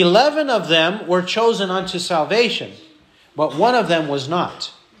 11 of them were chosen unto salvation, but one of them was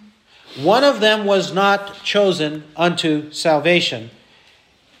not. One of them was not chosen unto salvation.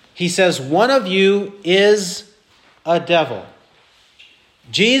 He says, "One of you is a devil."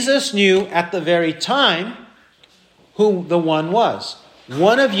 Jesus knew at the very time who the one was.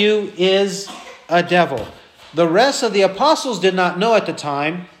 One of you is a devil. The rest of the apostles did not know at the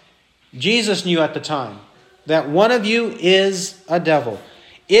time. Jesus knew at the time that one of you is a devil.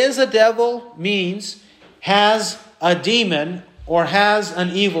 Is a devil means has a demon or has an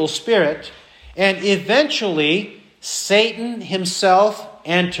evil spirit, and eventually Satan himself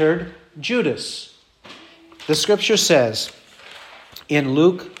entered Judas. The scripture says in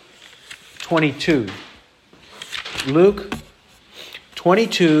Luke 22, Luke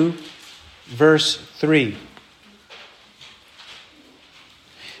 22, verse 3.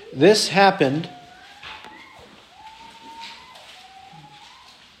 This happened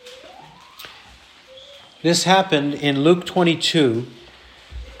in Luke 22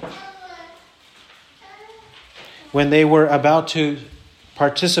 when they were about to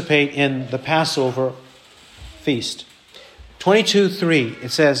participate in the Passover feast. 22:3,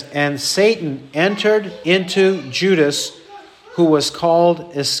 it says, "And Satan entered into Judas, who was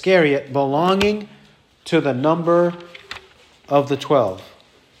called Iscariot, belonging to the number of the 12.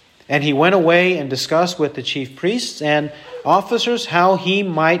 And he went away and discussed with the chief priests and officers how he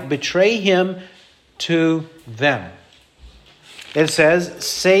might betray him to them." It says,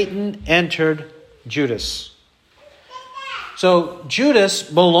 Satan entered Judas. So Judas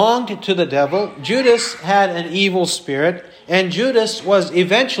belonged to the devil. Judas had an evil spirit. And Judas was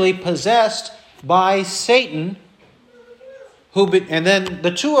eventually possessed by Satan. And then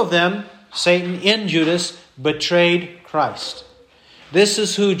the two of them, Satan in Judas, betrayed Christ. This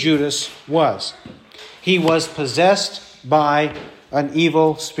is who Judas was. He was possessed by an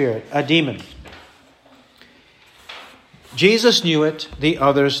evil spirit, a demon. Jesus knew it, the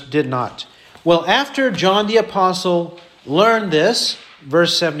others did not. Well, after John the Apostle learned this,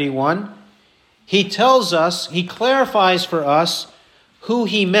 verse 71, he tells us, he clarifies for us who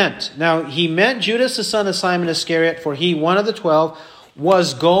he meant. Now, he meant Judas, the son of Simon Iscariot, for he, one of the 12,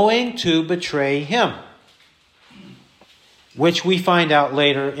 was going to betray him, which we find out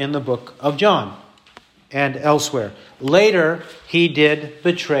later in the book of John and elsewhere. Later, he did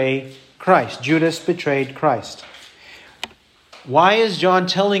betray Christ. Judas betrayed Christ. Why is John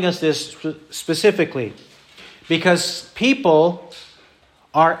telling us this specifically? Because people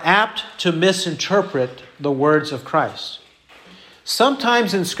are apt to misinterpret the words of Christ.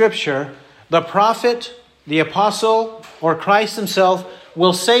 Sometimes in Scripture, the prophet, the apostle, or Christ himself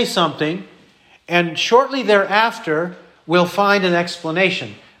will say something, and shortly thereafter, we'll find an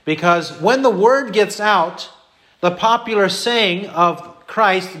explanation. Because when the word gets out, the popular saying of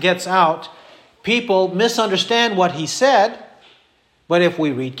Christ gets out, people misunderstand what he said, but if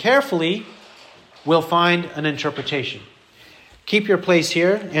we read carefully, we'll find an interpretation. Keep your place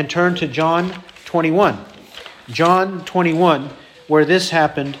here and turn to John 21. John 21, where this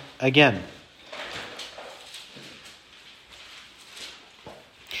happened again.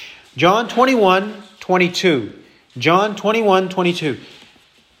 John 21, 22. John 21, 22.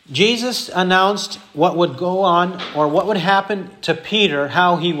 Jesus announced what would go on, or what would happen to Peter,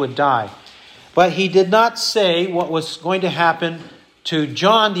 how he would die. But he did not say what was going to happen to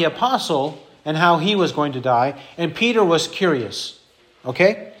John the Apostle and how he was going to die. And Peter was curious.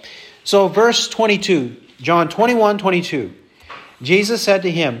 Okay? So verse 22, John 21, 22. Jesus said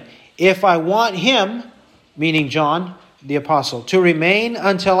to him, "If I want him," meaning John the Apostle, "to remain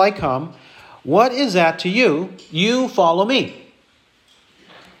until I come, what is that to you? You follow me."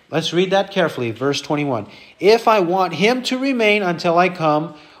 Let's read that carefully. Verse 21. "If I want him to remain until I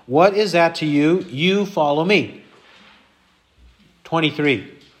come, what is that to you? You follow me." 23.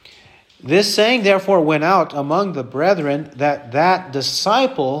 "This saying therefore went out among the brethren that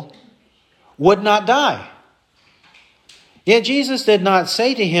disciple would not die. Yet Jesus did not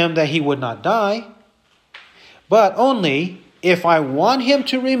say to him that he would not die, but only, if I want him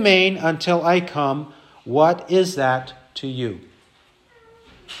to remain until I come, what is that to you?"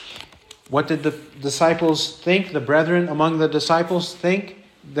 What did the disciples think? The brethren among the disciples think?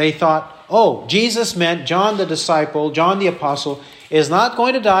 They thought, oh, Jesus meant John the disciple, John the apostle, is not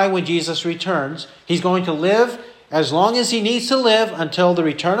going to die when Jesus returns. He's going to live as long as he needs to live until the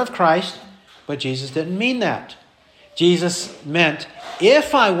return of Christ. But Jesus didn't mean that. Jesus meant,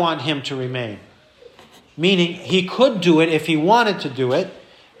 if I want him to remain. Meaning he could do it if he wanted to do it.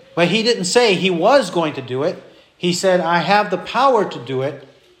 But he didn't say he was going to do it. He said, I have the power to do it.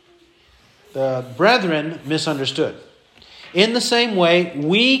 The brethren misunderstood. In the same way,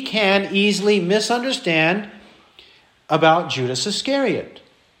 we can easily misunderstand about Judas Iscariot.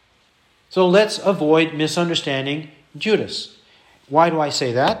 So let's avoid misunderstanding Judas. Why do I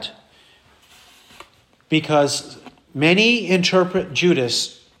say that? Because many interpret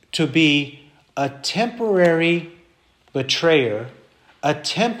Judas to be a temporary betrayer, a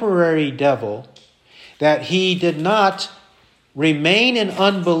temporary devil, that he did not remain in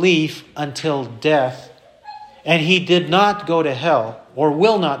unbelief until death, and he did not go to hell, or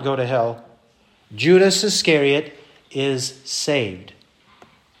will not go to hell. Judas Iscariot is saved.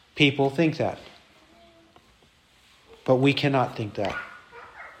 People think that. But we cannot think that.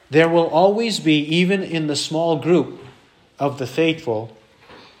 There will always be, even in the small group of the faithful,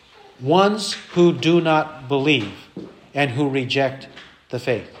 ones who do not believe and who reject the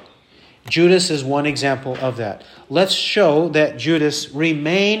faith. Judas is one example of that. Let's show that Judas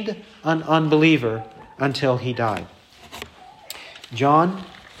remained an unbeliever until he died. John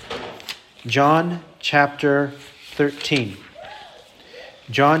chapter 13.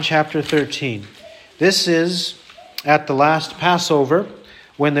 John chapter 13. This is at the last Passover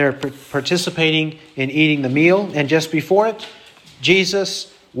when they're participating in eating the meal. And just before it,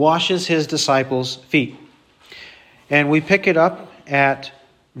 Jesus washes his disciples' feet. And we pick it up at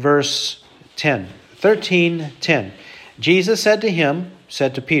verse 10. 13:10. Jesus said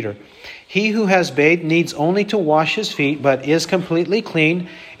to Peter, "He who has bathed needs only to wash his feet, but is completely clean,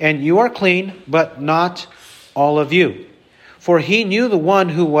 and you are clean, but not all of you." For he knew the one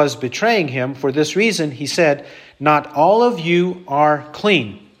who was betraying him. For this reason, he said, "Not all of you are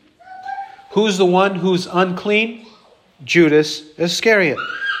clean." Who's the one who's unclean? Judas Iscariot.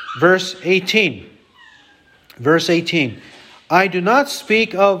 Verse 18. "I do not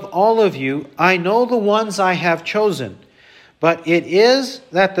speak of all of you. I know the ones I have chosen. But it is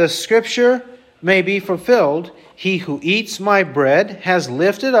that the scripture may be fulfilled. He who eats my bread has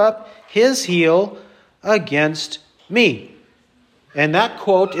lifted up his heel against me." And that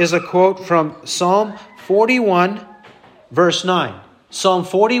quote is a quote from Psalm 41, verse 9. Psalm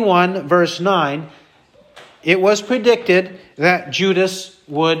 41, verse 9, it was predicted that Judas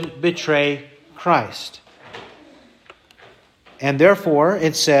would betray Christ. And therefore,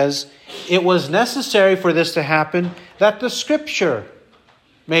 it says, it was necessary for this to happen that the scripture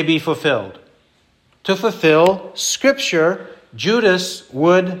may be fulfilled. To fulfill scripture, Judas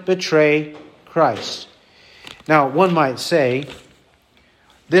would betray Christ. Now, one might say,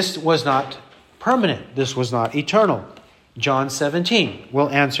 this was not permanent. This was not eternal. John 17 will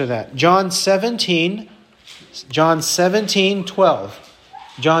answer that. John 17:12.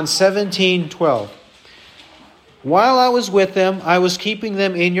 "While I was with them, I was keeping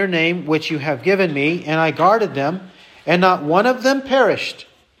them in your name, which you have given me, and I guarded them, and not one of them perished,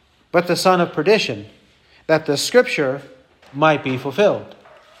 but the son of perdition, that the scripture might be fulfilled."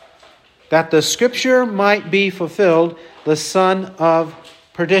 That the scripture might be fulfilled, the son of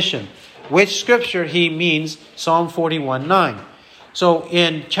perdition. Which scripture he means, Psalm 41:9. So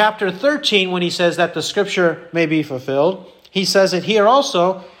in chapter 13, when he says that the scripture may be fulfilled, he says it here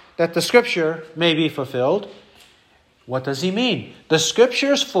also, that the scripture may be fulfilled. What does he mean? The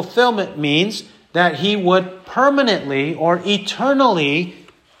scripture's fulfillment means that he would permanently or eternally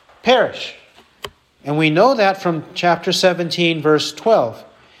perish. And we know that from chapter 17, verse 12.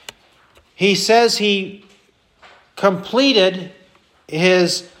 He says he completed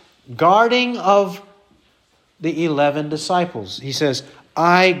his guarding of the 11 disciples. He says,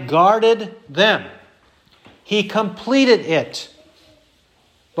 "I guarded them." He completed it.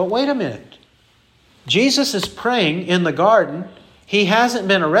 But wait a minute. Jesus is praying in the garden. He hasn't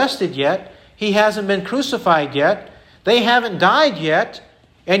been arrested yet. He hasn't been crucified yet. They haven't died yet.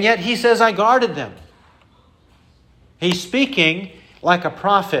 And yet he says, "I guarded them." He's speaking like a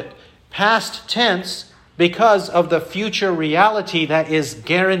prophet, past tense, because of the future reality that is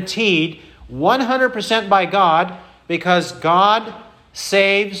guaranteed 100% by God, because God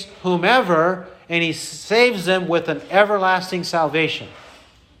saves whomever, and he saves them with an everlasting salvation.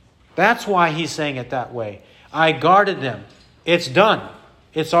 That's why he's saying it that way. I guarded them. It's done.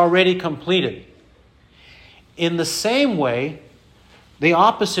 It's already completed. In the same way, the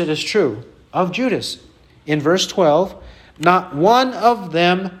opposite is true of Judas. In verse 12, "Not one of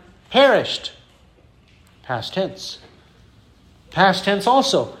them perished." Past tense. Past tense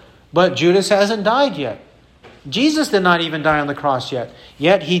also. But Judas hasn't died yet. Jesus did not even die on the cross yet.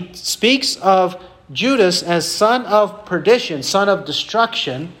 Yet he speaks of Judas as son of perdition, son of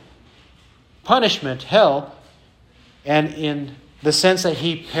destruction, punishment, hell, and in the sense that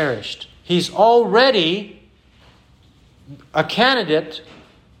he perished. He's already a candidate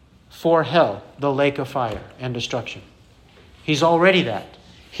for hell, the lake of fire and destruction. He's already that.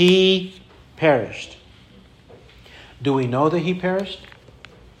 He perished. Do we know that he perished?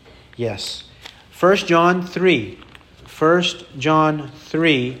 Yes. 1 John 3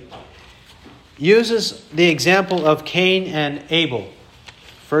 uses the example of Cain and Abel.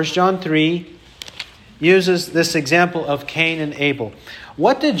 1 John 3 uses this example of Cain and Abel.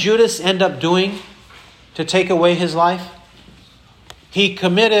 What did Judas end up doing to take away his life? He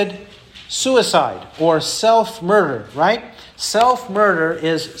committed suicide or self-murder, right? Self-murder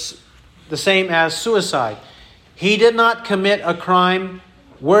is the same as suicide. He did not commit a crime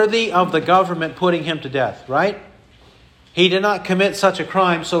worthy of the government putting him to death, right? He did not commit such a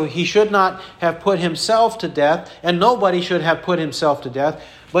crime, so he should not have put himself to death, and nobody should have put himself to death.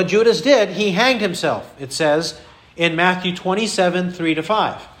 But Judas did. He hanged himself, it says in Matthew 27,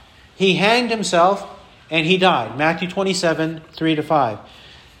 3-5. He hanged himself and he died. Matthew 27, 3-5.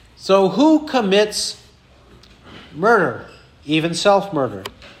 So who commits murder, even self-murder?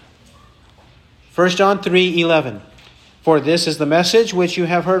 1 John 3:11. For this is the message which you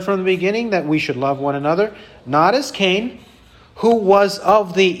have heard from the beginning, that we should love one another, not as Cain, who was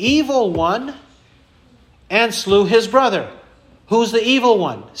of the evil one and slew his brother. Who's the evil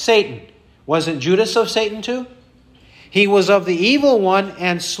one? Satan. Wasn't Judas of Satan too? He was of the evil one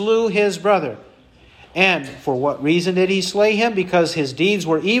and slew his brother. And for what reason did he slay him? Because his deeds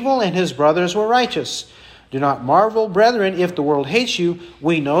were evil and his brothers were righteous. Do not marvel, brethren, if the world hates you.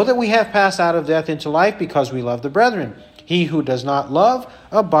 We know that we have passed out of death into life because we love the brethren. He who does not love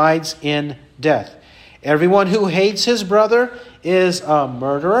abides in death. Everyone who hates his brother is a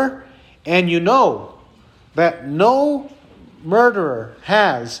murderer. And you know that no murderer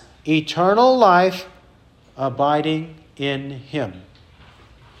has eternal life abiding in him.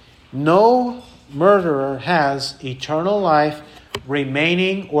 No murderer has eternal life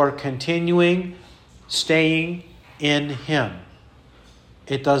remaining or continuing, staying in him.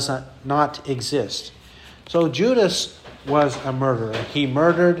 It does not exist. So Judas was a murderer. He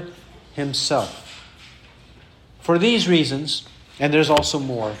murdered himself. For these reasons, and there's also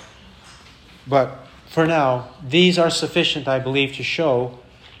more, but for now, these are sufficient, I believe, to show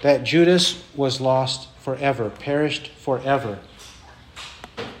that Judas was lost forever, perished forever.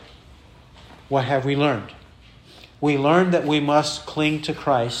 What have we learned? We learned that we must cling to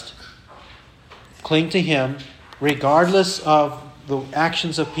Christ, cling to Him, regardless of the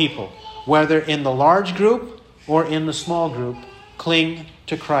actions of people, whether in the large group or in the small group. Cling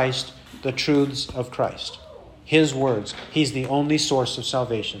to Christ, the truths of Christ, His words. He's the only source of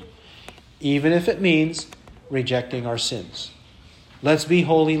salvation, even if it means rejecting our sins. Let's be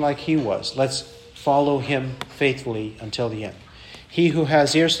holy like He was. Let's follow Him faithfully until the end. He who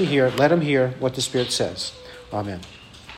has ears to hear, let him hear what the Spirit says. Amen.